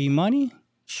 shirt, G Money.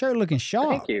 Shirt looking sharp.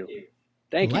 Thank you.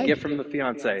 Thank you. Like Gift it. from the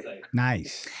fiance.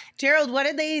 Nice. Gerald, what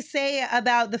did they say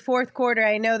about the fourth quarter?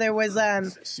 I know there was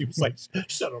She was like,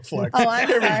 shut up, Flex. Oh, I'm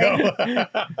There we sorry.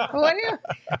 go. What do you?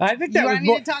 I think You that was want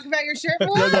me to talk about your shirt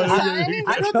more? No, no, I'm no, sorry.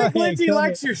 I don't Go think ahead, Lindsay go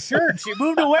likes your shirt. She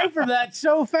moved away from that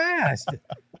so fast.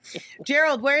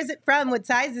 Gerald, where is it from? What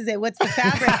size is it? What's the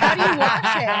fabric? How do you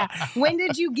wash it? When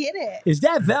did you get it? Is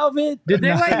that velvet? Did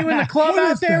they let you in the club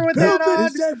out there with that on?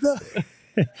 Is that velvet?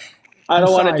 I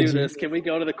don't want to sorry, do G. this. Can we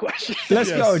go to the question?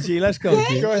 Let's Yes. go, G. Let's go,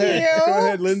 G. Go ahead. You. Go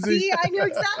ahead, Lindsay. See, I knew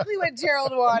exactly what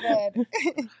Gerald wanted.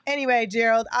 Anyway,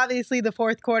 Gerald, obviously the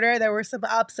fourth quarter, there were some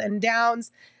ups and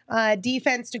downs.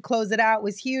 Defense to close it out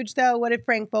was huge, though. What did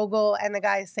Frank Vogel and the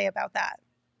guys say about that?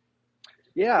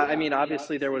 Yeah, I mean,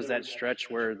 obviously there was that stretch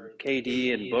where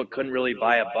KD and Book couldn't really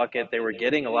buy a bucket. They were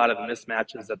getting a lot of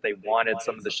mismatches that they wanted,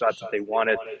 some of the shots that they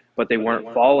wanted, but they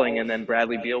weren't falling. And then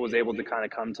Bradley Beal was able to kind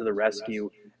of come to the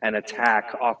rescue and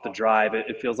attack off the drive.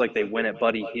 It feels like they went at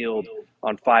Buddy Hield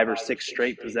on 5 or 6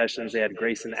 straight possessions. They had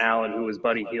Grayson Allen, who was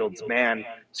Buddy Hield's man,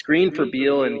 screen for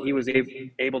Beal, and he was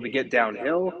able to get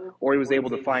downhill, or he was able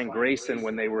to find Grayson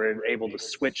when they were able to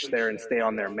switch there and stay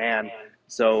on their man.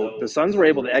 So the Suns were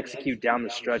able to execute down the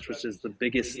stretch, which is the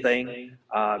biggest thing.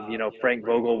 Frank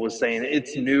Vogel was saying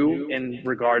it's new in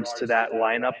regards to that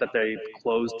lineup that they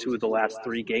closed 2 of the last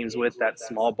 3 games with, that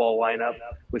small ball lineup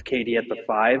with KD at the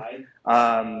 5.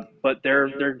 But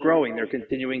they're growing. They're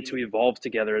continuing to evolve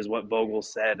together, is what Vogel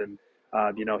said. And,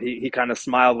 he kind of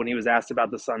smiled when he was asked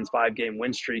about the Suns' 5-game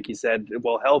win streak. He said,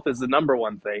 well, health is the number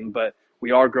one thing, but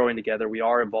we are growing together. We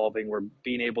are evolving. We're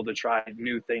being able to try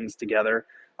new things together.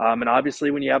 And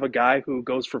obviously, when you have a guy who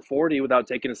goes for 40 without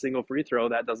taking a single free throw,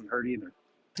 that doesn't hurt either.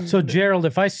 So, Gerald,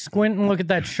 if I squint and look at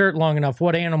that shirt long enough,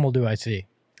 what animal do I see?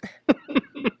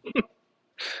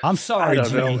 I'm sorry, I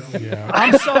G. don't know. Yeah.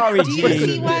 I'm sorry, Do G. you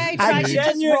see why I tried to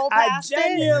just roll I past it?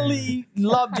 genuinely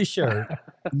love the shirt.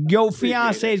 Your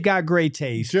fiance's got great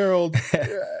taste. Gerald,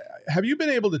 have you been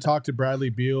able to talk to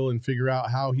Bradley Beal and figure out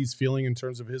how he's feeling in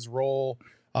terms of his role?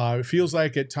 It feels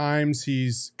like at times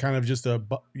he's kind of just a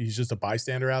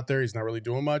bystander out there. He's not really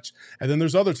doing much. And then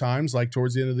there's other times, like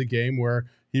towards the end of the game, where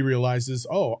he realizes,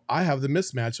 oh, I have the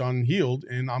mismatch on Hield,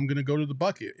 and I'm going to go to the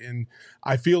bucket. And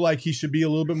I feel like he should be a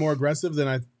little bit more aggressive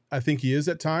than I think he is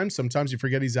at times. Sometimes you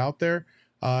forget he's out there.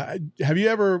 Have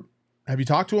you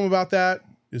talked to him about that?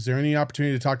 Is there any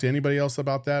opportunity to talk to anybody else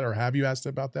about that, or have you asked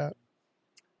about that?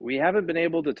 We haven't been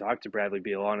able to talk to Bradley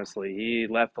Beal, honestly. He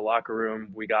left the locker room.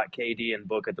 We got KD and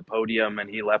Book at the podium, and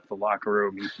he left the locker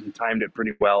room. He timed it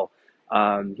pretty well.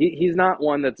 He's not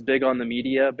one that's big on the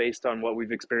media based on what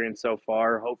we've experienced so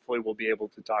far. Hopefully we'll be able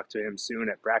to talk to him soon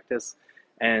at practice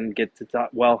and get to talk.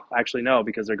 Well, actually, no,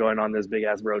 because they're going on this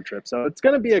big-ass road trip. So it's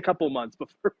going to be a couple months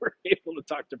before we're able to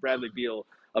talk to Bradley Beal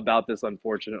about this,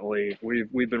 unfortunately.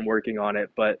 We've been working on it.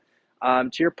 But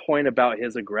to your point about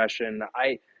his aggression,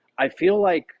 I feel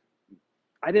like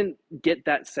I didn't get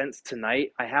that sense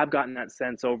tonight. I have gotten that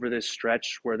sense over this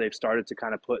stretch where they've started to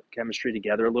kind of put chemistry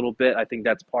together a little bit. I think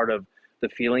that's part of the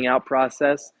feeling out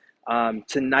process.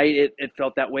 Tonight, it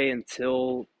felt that way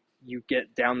until you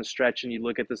get down the stretch and you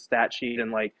look at the stat sheet,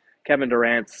 and like Kevin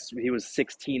Durant's, he was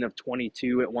 16 of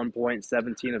 22 at one point,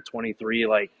 17 of 23.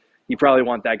 Like, you probably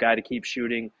want that guy to keep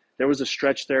shooting. There was a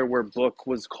stretch there where Book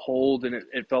was cold and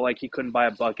it felt like he couldn't buy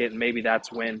a bucket, and maybe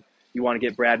that's when you want to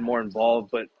get Brad more involved.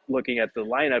 But looking at the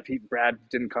lineup, Brad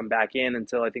didn't come back in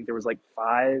until I think there was like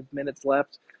 5 minutes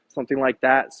left, something like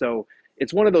that. So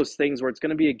it's one of those things where it's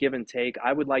going to be a give and take.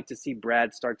 I would like to see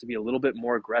Brad start to be a little bit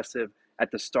more aggressive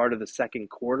at the start of the second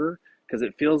quarter, because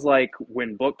it feels like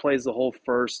when Book plays the whole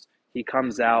first, he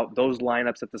comes out, those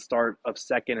lineups at the start of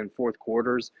second and fourth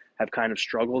quarters have kind of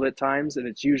struggled at times, and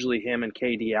it's usually him and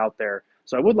KD out there.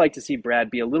 So I would like to see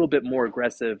Brad be a little bit more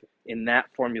aggressive in that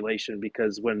formulation,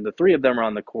 because when the three of them are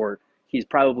on the court, he's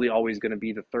probably always going to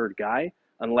be the third guy,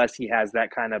 unless he has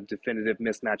that kind of definitive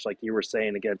mismatch like you were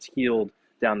saying against Heald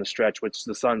down the stretch, which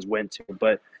the Suns went to.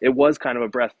 But it was kind of a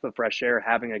breath of fresh air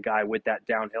having a guy with that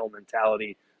downhill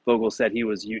mentality. Vogel said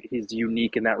he's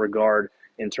unique in that regard,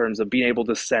 in terms of being able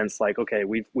to sense like, okay,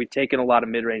 we've taken a lot of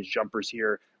mid-range jumpers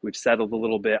here. We've settled a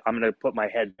little bit. I'm going to put my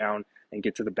head down and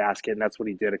get to the basket. And that's what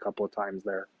he did a couple of times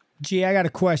there. Gee, I got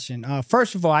a question.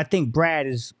 First of all, I think Brad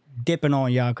is dipping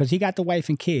on y'all because he got the wife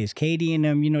and kids. Katie and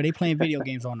them, they playing video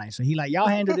games all night. So he like, y'all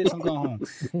handle this, I'm going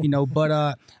home.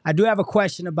 But I do have a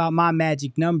question about my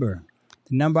magic number.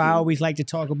 The number I always like to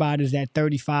talk about is that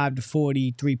 35 to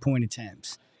 40 3-point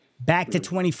attempts. Back to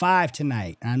 25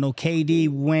 tonight. I know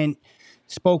KD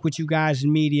spoke with you guys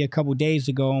in media a couple days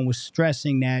ago and was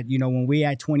stressing that, when we're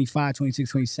at 25, 26,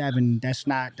 27, that's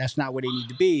not where they need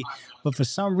to be. But for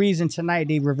some reason tonight,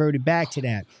 they reverted back to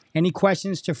that. Any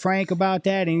questions to Frank about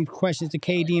that? Any questions to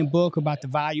KD and Book about the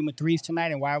volume of threes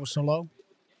tonight and why it was so low?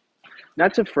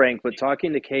 Not to Frank, but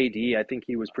talking to KD, I think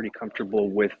he was pretty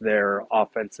comfortable with their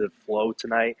offensive flow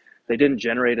tonight. They didn't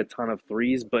generate a ton of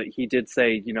threes, but he did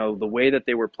say, the way that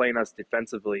they were playing us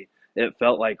defensively, it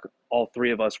felt like all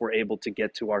three of us were able to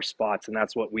get to our spots, and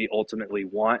that's what we ultimately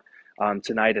want.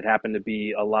 Tonight, it happened to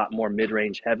be a lot more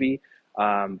mid-range heavy,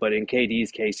 but in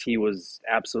KD's case, he was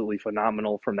absolutely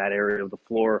phenomenal from that area of the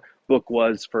floor. Book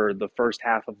was for the first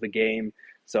half of the game,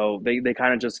 so they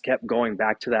kind of just kept going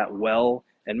back to that well.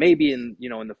 And maybe in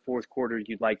the fourth quarter,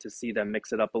 you'd like to see them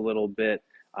mix it up a little bit.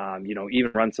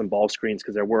 Even run some ball screens,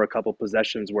 because there were a couple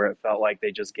possessions where it felt like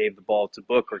they just gave the ball to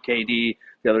Book or KD.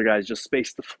 The other guys just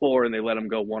spaced the floor and they let them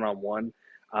go one-on-one.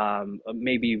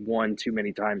 Maybe one too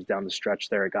many times down the stretch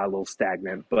there, it got a little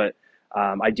stagnant. But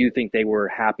I do think they were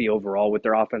happy overall with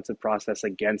their offensive process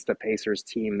against a Pacers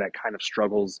team that kind of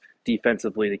struggles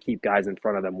defensively to keep guys in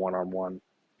front of them one-on-one.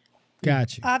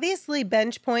 Gotcha. Obviously,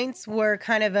 bench points were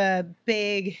kind of a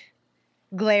big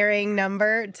glaring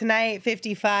number tonight.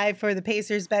 55 for the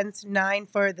Pacers bench, 9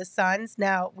 for the Suns.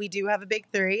 Now, we do have a big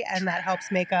three, and that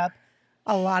helps make up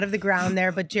a lot of the ground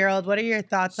there. But Gerald, what are your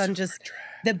thoughts on just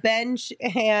the bench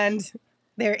and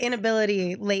their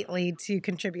inability lately to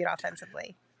contribute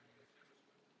offensively?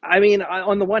 I mean,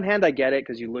 on the one hand, I get it,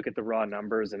 because you look at the raw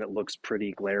numbers and it looks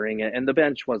pretty glaring. And the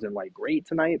bench wasn't great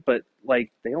tonight, but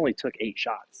they only took 8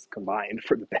 shots combined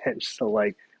for the bench. So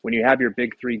when you have your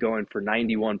big three going for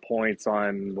 91 points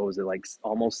on,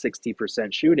 almost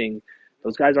 60% shooting,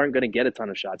 those guys aren't going to get a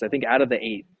ton of shots. I think out of the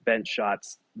 8 bench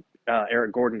shots,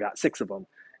 Eric Gordon got 6 of them,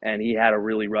 and he had a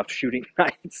really rough shooting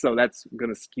night. So that's going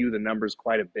to skew the numbers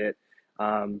quite a bit.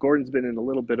 Gordon's been in a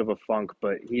little bit of a funk,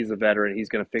 but he's a veteran. He's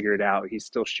going to figure it out. He's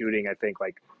still shooting, I think,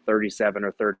 37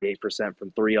 or 38%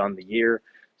 from 3 on the year.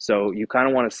 So you kind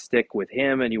of want to stick with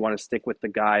him, and you want to stick with the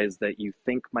guys that you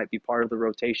think might be part of the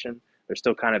rotation. They're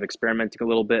still kind of experimenting a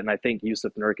little bit, and I think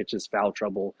Yusuf Nurkic's foul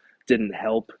trouble didn't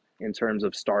help in terms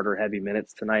of starter-heavy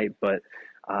minutes tonight. But,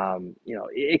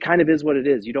 it kind of is what it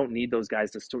is. You don't need those guys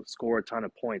to score a ton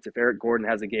of points. If Eric Gordon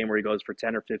has a game where he goes for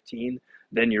 10 or 15,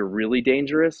 then you're really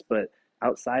dangerous. But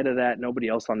outside of that, nobody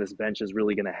else on this bench is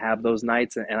really going to have those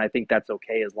nights, and I think that's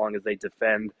okay as long as they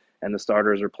defend and the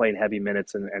starters are playing heavy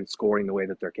minutes and scoring the way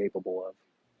that they're capable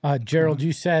of. Gerald,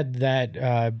 you said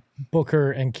that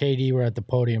Booker and KD were at the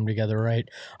podium together, right?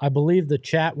 I believe the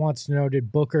chat wants to know,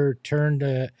 did Booker turn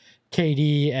to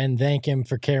KD and thank him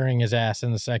for carrying his ass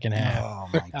in the second half? Oh,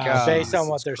 my God. Based on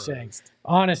what they're saying.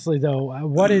 Honestly, though,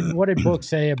 what did Book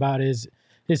say about his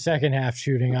second half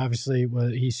shooting? Obviously,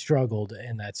 he struggled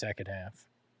in that second half.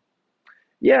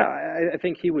 Yeah, I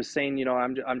think he was saying,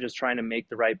 I'm just trying to make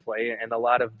the right play. And a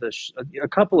lot of a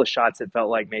couple of shots it felt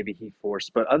like maybe he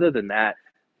forced. But other than that,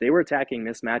 they were attacking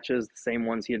mismatches, the same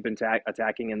ones he had been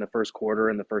attacking in the first quarter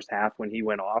and the first half when he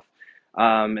went off.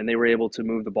 And they were able to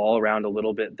move the ball around a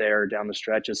little bit there down the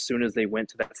stretch as soon as they went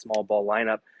to that small ball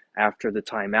lineup after the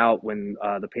timeout when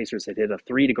the Pacers had hit a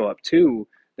 3 to go up 2.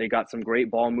 They got some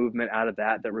great ball movement out of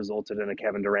that resulted in a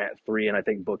Kevin Durant 3, and I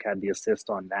think Book had the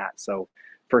assist on that. So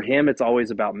for him, it's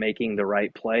always about making the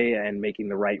right play and making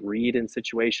the right read in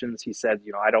situations. He said,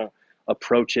 I don't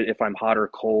approach it if I'm hot or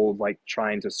cold, like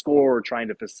trying to score or trying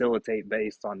to facilitate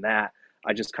based on that.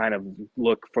 I just kind of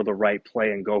look for the right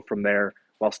play and go from there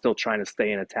while still trying to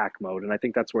stay in attack mode. And I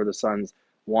think that's where the Suns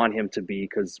want him to be,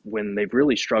 because when they've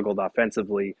really struggled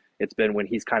offensively, it's been when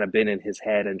he's kind of been in his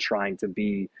head and trying to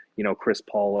be, Chris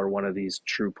Paul or one of these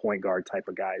true point guard type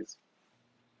of guys.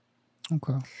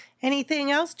 Okay.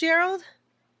 Anything else, Gerald?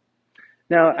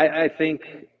 No, I think,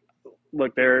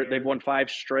 look, they've won 5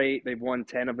 straight. They've won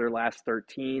 10 of their last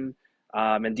 13.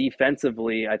 And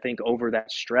defensively, I think over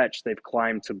that stretch, they've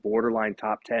climbed to borderline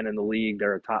top 10 in the league.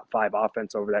 They're a top 5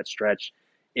 offense over that stretch.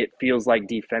 It feels like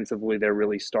defensively, they're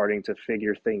really starting to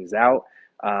figure things out.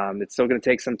 It's still going to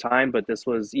take some time, but this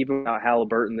was, even without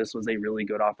Halliburton, this was a really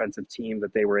good offensive team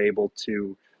that they were able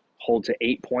to hold to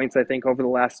 8 points, I think, over the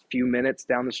last few minutes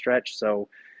down the stretch. So,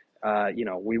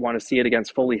 we want to see it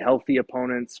against fully healthy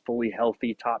opponents, fully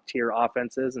healthy top-tier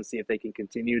offenses, and see if they can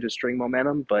continue to string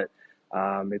momentum. But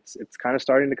it's kind of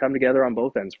starting to come together on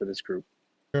both ends for this group.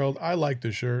 Gerald, I like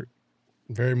the shirt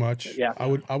very much. Yeah. I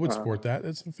would sport that.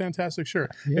 It's a fantastic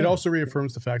shirt. Yeah. It also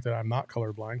reaffirms the fact that I'm not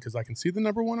colorblind, because I can see the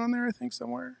number 1 on there, I think,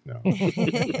 somewhere. No.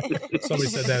 Somebody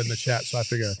said that in the chat, so I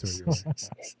figured I'd throw you away.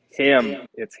 Him.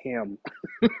 It's him.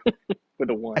 With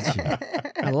a 1.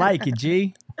 I like it,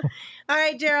 G. All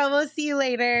right, Gerald, we'll see you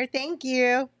later. Thank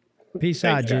you. Peace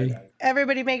out, G.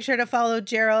 Everybody make sure to follow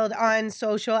Gerald on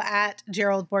social at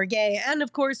Gerald Bourget. And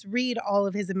of course, read all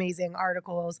of his amazing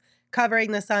articles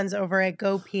covering the Suns over at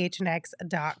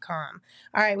gophnx.com.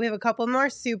 All right, we have a couple more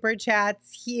super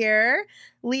chats here.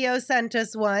 Leo sent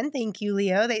us one. Thank you,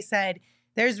 Leo. They said,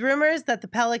 there's rumors that the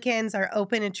Pelicans are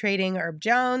open to trading Herb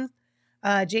Jones,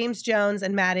 James Jones,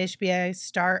 and Matt Ishbia.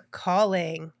 Start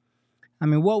calling. I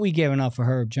mean, what we giving up for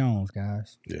Herb Jones,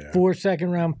 guys? Yeah. 4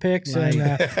 second-round picks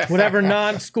and whatever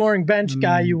non-scoring bench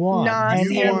guy you want. Nas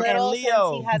And and more- Little, and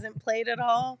Leo. since he hasn't played at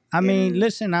all. I mean, in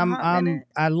listen, a hot minute.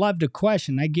 I love the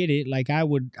question. I get it. Like, I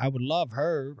would love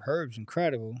Herb. Herb's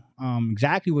incredible.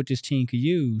 Exactly what this team could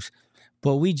use,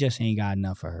 but we just ain't got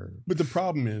enough for Herb. But the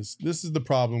problem is, this is the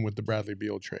problem with the Bradley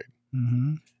Beal trade,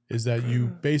 Mm-hmm. is that you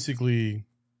basically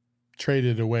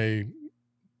traded away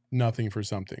nothing for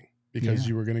something, because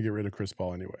you were going to get rid of Chris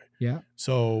Paul anyway. Yeah.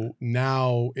 So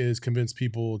now it has convinced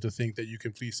people to think that you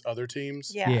can fleece other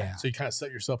teams. Yeah. So you kind of set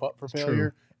yourself up for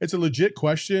failure. It's a legit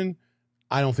question.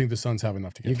 I don't think the Suns have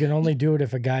enough to You get. can only do it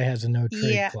if a guy has a no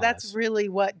trade Yeah, clause. that's really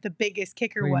what the biggest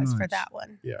kicker Pretty was for much. that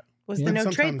one. Yeah. Was Yeah. the no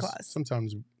Sometimes- trade clause.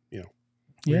 Sometimes, Yeah.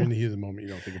 when in the heat of the moment, you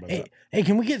don't think about that. Hey,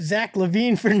 can we get Zach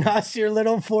LaVine for Nasir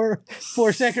Little for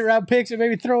 4 second-round picks and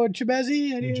maybe throw in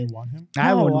Chibezi? Would you want him? I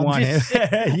No, would I'm want just- him.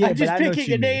 Yeah, I'm but just I know what picking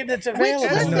you a mean. name that's Which, available.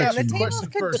 listen, That's the the tables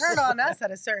question could first. turn on us at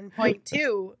a certain point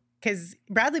too, because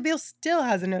Bradley Beal still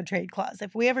has a no trade clause.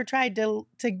 If we ever tried to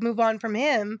move on from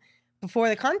him before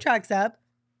the contract's up,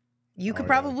 you could yeah.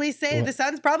 probably say the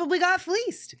Suns probably got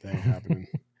fleeced. That ain't happening.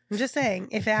 I'm just saying,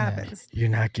 if it happens. You're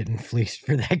not getting fleeced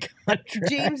for that contract.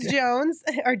 James Jones,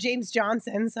 or James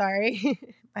Johnson, sorry.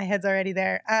 My head's already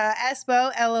there.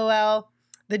 Espo, LOL,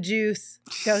 the juice,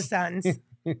 go Suns.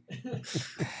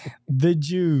 The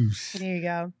juice. There you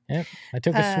go. Yep, I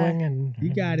took a swing and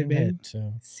You got it, and man. hit,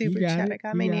 so. Super You got chat. it. I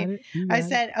got You my got name. it. You I got it.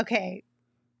 said, okay.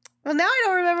 Well, now I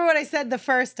don't remember what I said the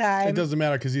first time. It doesn't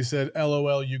matter, because he said,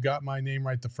 LOL, you got my name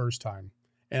right the first time.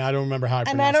 And I don't remember how I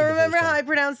pronounced And it. I don't the first remember how time. I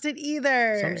pronounced it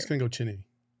either. So I'm just going to go Chinny.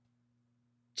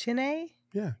 Chine?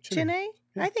 Yeah, Chine?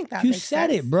 Yeah. I think that You makes said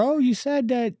sense. it, bro. You said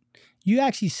that. You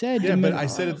actually said. Yeah, the but mid- I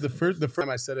said it the first time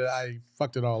I said it, I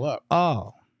fucked it all up.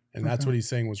 Oh. And that's what he's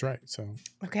saying was right. So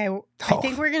Okay, well, I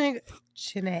think we're going to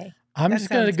Chine. I'm That just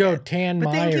going to sounds go good. Tan But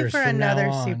Myers thank you for from now another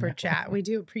on. super chat. We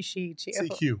do appreciate you.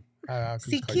 CQ. I'll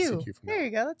just call you CQ. CQ from now There on.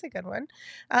 you go. That's a good one.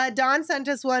 Don sent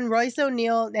us one. Royce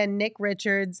O'Neal and Nick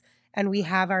Richards, and we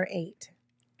have our 8.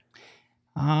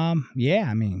 Yeah,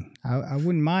 I mean, I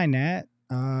wouldn't mind that.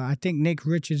 I think Nick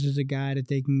Richards is a guy that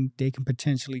they can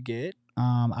potentially get.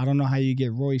 I don't know how you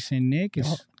get Royce and Nick. It's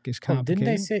Oh,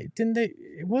 complicated. didn't they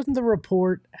it wasn't the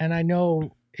report, and I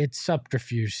know it's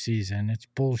subterfuge season, it's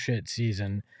bullshit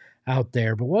season out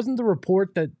there, but wasn't the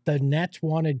report that the Nets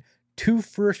wanted 2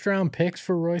 first-round picks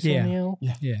for Royce Yeah. O'Neal?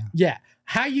 Yeah. Yeah.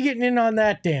 How you getting in on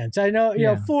that dance? I know, you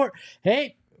know,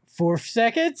 Yeah. 4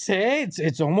 seconds. Hey,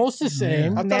 it's almost the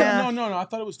same. I thought, Nah. no. I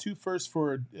thought it was 2 firsts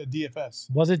for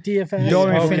DFS. Was it DFS?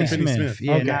 Dorian Okay. Finney-Smith.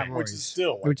 Yeah, Okay. not Which Royce. is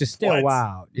still like, Which is still what?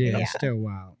 wild. Yeah, Yeah. it's still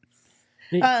wild.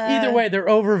 Either way, they're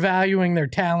overvaluing their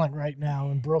talent right now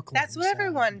in Brooklyn. That's what so.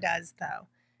 everyone does, though,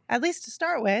 at least to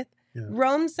start with. Yeah.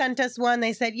 Rome sent us one.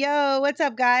 They said, yo, what's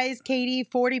up, guys? Katie,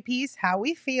 40 piece. How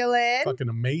we feeling? Fucking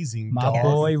amazing. My dog.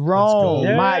 boy Let's Rome,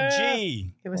 go. my Yeah.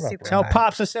 G. It was What up, super bro? Tell fun.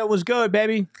 Pops I said was good,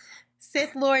 baby.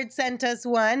 Sith Lord sent us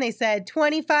one. They said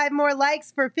 25 more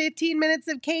likes for 15 minutes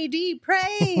of KD.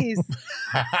 Praise.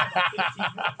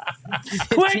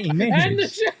 Quick, 15 end the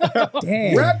minutes. show.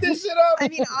 Damn. Wrap this shit up. I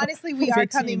mean, honestly, we are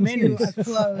 15 coming minutes. to a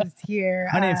close here.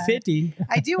 150.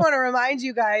 I do want to remind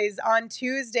you guys on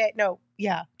Tuesday.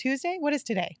 Tuesday? What is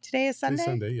today? Today is Sunday?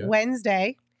 Sunday, yeah.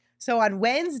 Wednesday. So on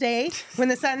Wednesday, when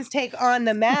the Suns take on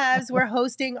the Mavs, we're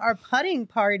hosting our putting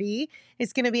party.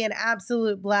 It's going to be an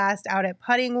absolute blast out at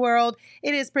Putting World.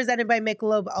 It is presented by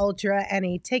Michelob Ultra, and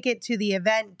a ticket to the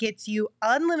event gets you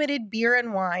unlimited beer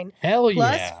and wine, Hell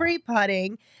plus yeah. free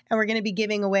putting. And we're going to be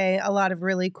giving away a lot of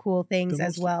really cool things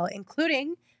as well,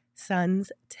 including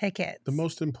Suns tickets. The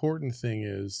most important thing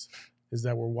is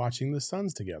that we're watching the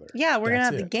Suns together. Yeah, we're going to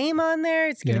have the game on there.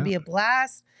 It's going to be a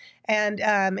blast. And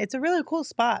it's a really cool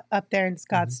spot up there in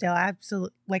Scottsdale.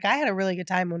 Absolutely. Like, I had a really good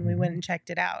time when we went and checked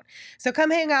it out. So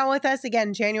come hang out with us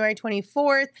again, January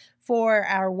 24th for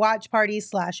our watch party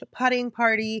 / putting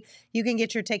party. You can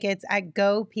get your tickets at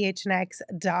gophnx.com.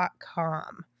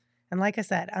 And like I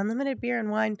said, unlimited beer and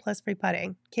wine plus free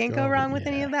putting. Can't go wrong with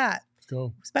any of that.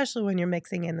 Go. Especially when you're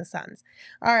mixing in the Suns.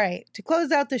 All right, to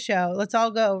close out the show, let's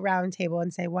all go round table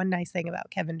and say one nice thing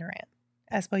about Kevin Durant.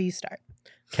 Espo, you start.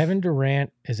 Kevin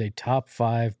Durant is a top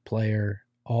 5 player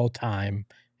all time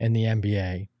in the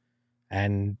NBA.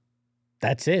 And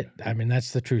that's it. I mean,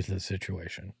 that's the truth of the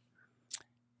situation.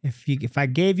 If I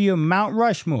gave you a Mount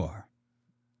Rushmore,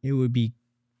 it would be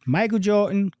Michael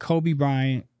Jordan, Kobe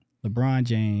Bryant, LeBron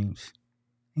James,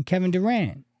 and Kevin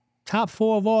Durant. Top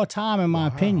 4 of all time, in my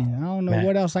opinion. I don't know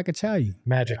what else I could tell you.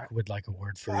 Magic would like a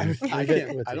word for you. I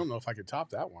don't know if I could top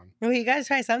that one. Well, you got to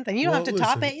try something. You don't have to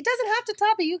top it. It doesn't have to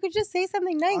top it. You could just say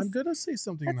something nice. I'm going to say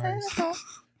something That's nice.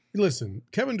 Listen,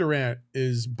 Kevin Durant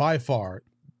is by far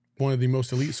one of the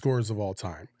most elite scorers of all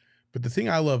time. But the thing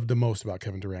I love the most about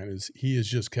Kevin Durant is he is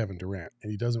just Kevin Durant, and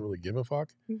he doesn't really give a fuck.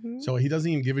 So he doesn't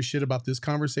even give a shit about this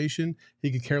conversation. He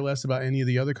could care less about any of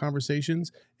the other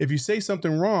conversations. If you say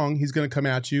something wrong, he's going to come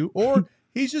at you, or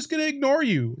he's just going to ignore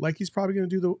you, like he's probably going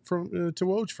to do to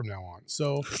Woj from now on.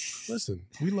 So listen,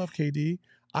 we love KD.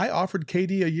 I offered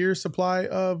KD a year's supply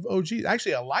of OGs,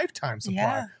 actually a lifetime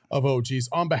supply of OGs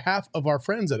on behalf of our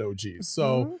friends at OGs.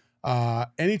 So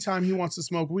anytime he wants to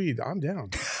smoke weed, I'm down.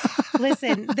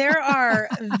 Listen, there are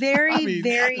very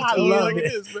I love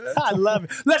it. I love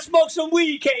it. Let's smoke some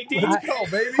weed, KD. Let's go,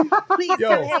 baby. Please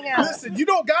come hang out. Listen, you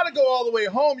don't got to go all the way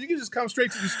home. You can just come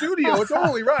straight to the studio. It's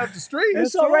only right up the street.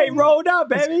 It's already rolled up,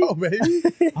 baby. Let's go, baby.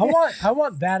 I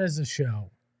want that as a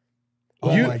show.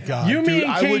 Oh my God. You, dude, me,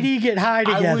 and KD get high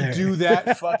together. I would do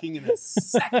that fucking in a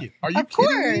second. Are you Of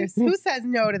kidding me? course. Who says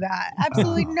no to that?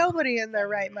 Absolutely nobody in their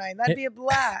right mind. That'd be a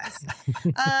blast.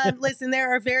 Listen,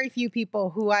 there are very few people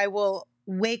who I will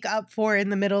wake up for in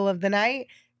the middle of the night.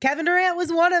 Kevin Durant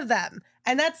was one of them.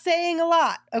 And that's saying a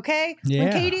lot, okay? Yeah.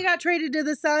 When KD got traded to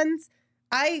the Suns,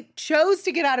 I chose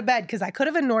to get out of bed because I could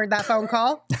have ignored that phone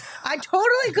call. I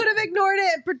totally could have ignored it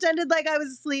and pretended like I was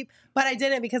asleep, but I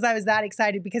didn't because I was that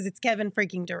excited because it's Kevin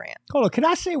freaking Durant. Hold on, can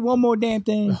I say one more damn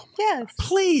thing? Yes.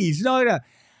 Please. No.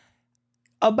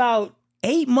 About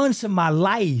 8 months of my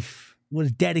life was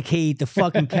dedicated to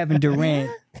fucking Kevin Durant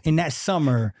in that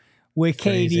summer where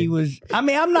KD was. I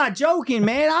mean, I'm not joking,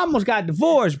 man. I almost got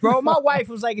divorced, bro. My wife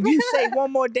was like, if you say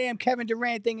one more damn Kevin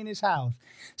Durant thing in this house.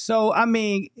 So, I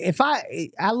mean,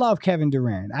 I love Kevin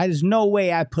Durant. There's no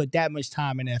way I put that much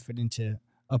time and effort into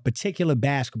a particular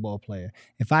basketball player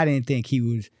if I didn't think he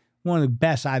was one of the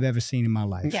best I've ever seen in my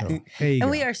life. Yes. So, there you And go.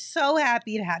 we are so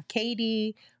happy to have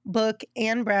KD, Book,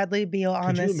 and Bradley Beal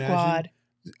on this squad.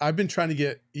 I've been trying to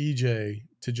get EJ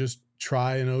to just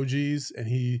try an OGs, and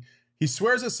he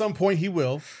swears at some point he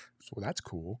will. So that's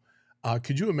cool.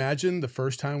 Could you imagine the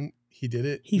first time he did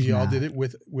it? We all did it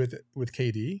with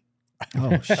KD.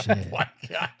 Oh, shit. Oh my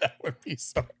God, that would be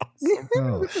so awesome.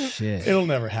 Oh, shit. It'll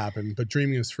never happen, but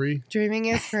dreaming is free. Dreaming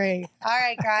is free. All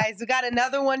right, guys. We got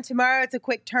another one tomorrow. It's a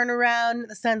quick turnaround.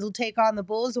 The Suns will take on the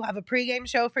Bulls. We'll have a pregame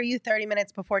show for you 30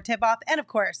 minutes before tip-off. And, of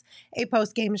course, a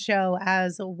postgame show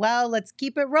as well. Let's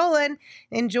keep it rolling.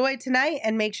 Enjoy tonight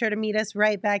and make sure to meet us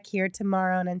right back here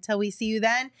tomorrow. And until we see you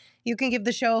then, you can give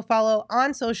the show a follow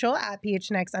on social at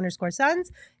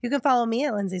PHNX_Suns. You can follow me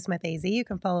at Lindsay Smith AZ. You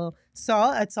can follow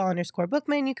Saul at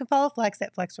Saul_Bookman. You can follow Flex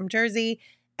at Flex from Jersey.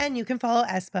 And you can follow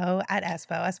Espo at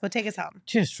Espo. Espo, take us home.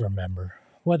 Just remember,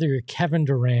 whether you're Kevin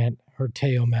Durant or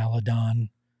Teo Maledon,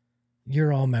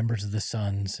 you're all members of the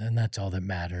Suns, and that's all that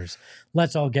matters.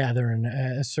 Let's all gather in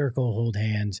a circle, hold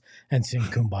hands, and sing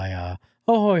Kumbaya.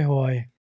 Ahoy, hoy.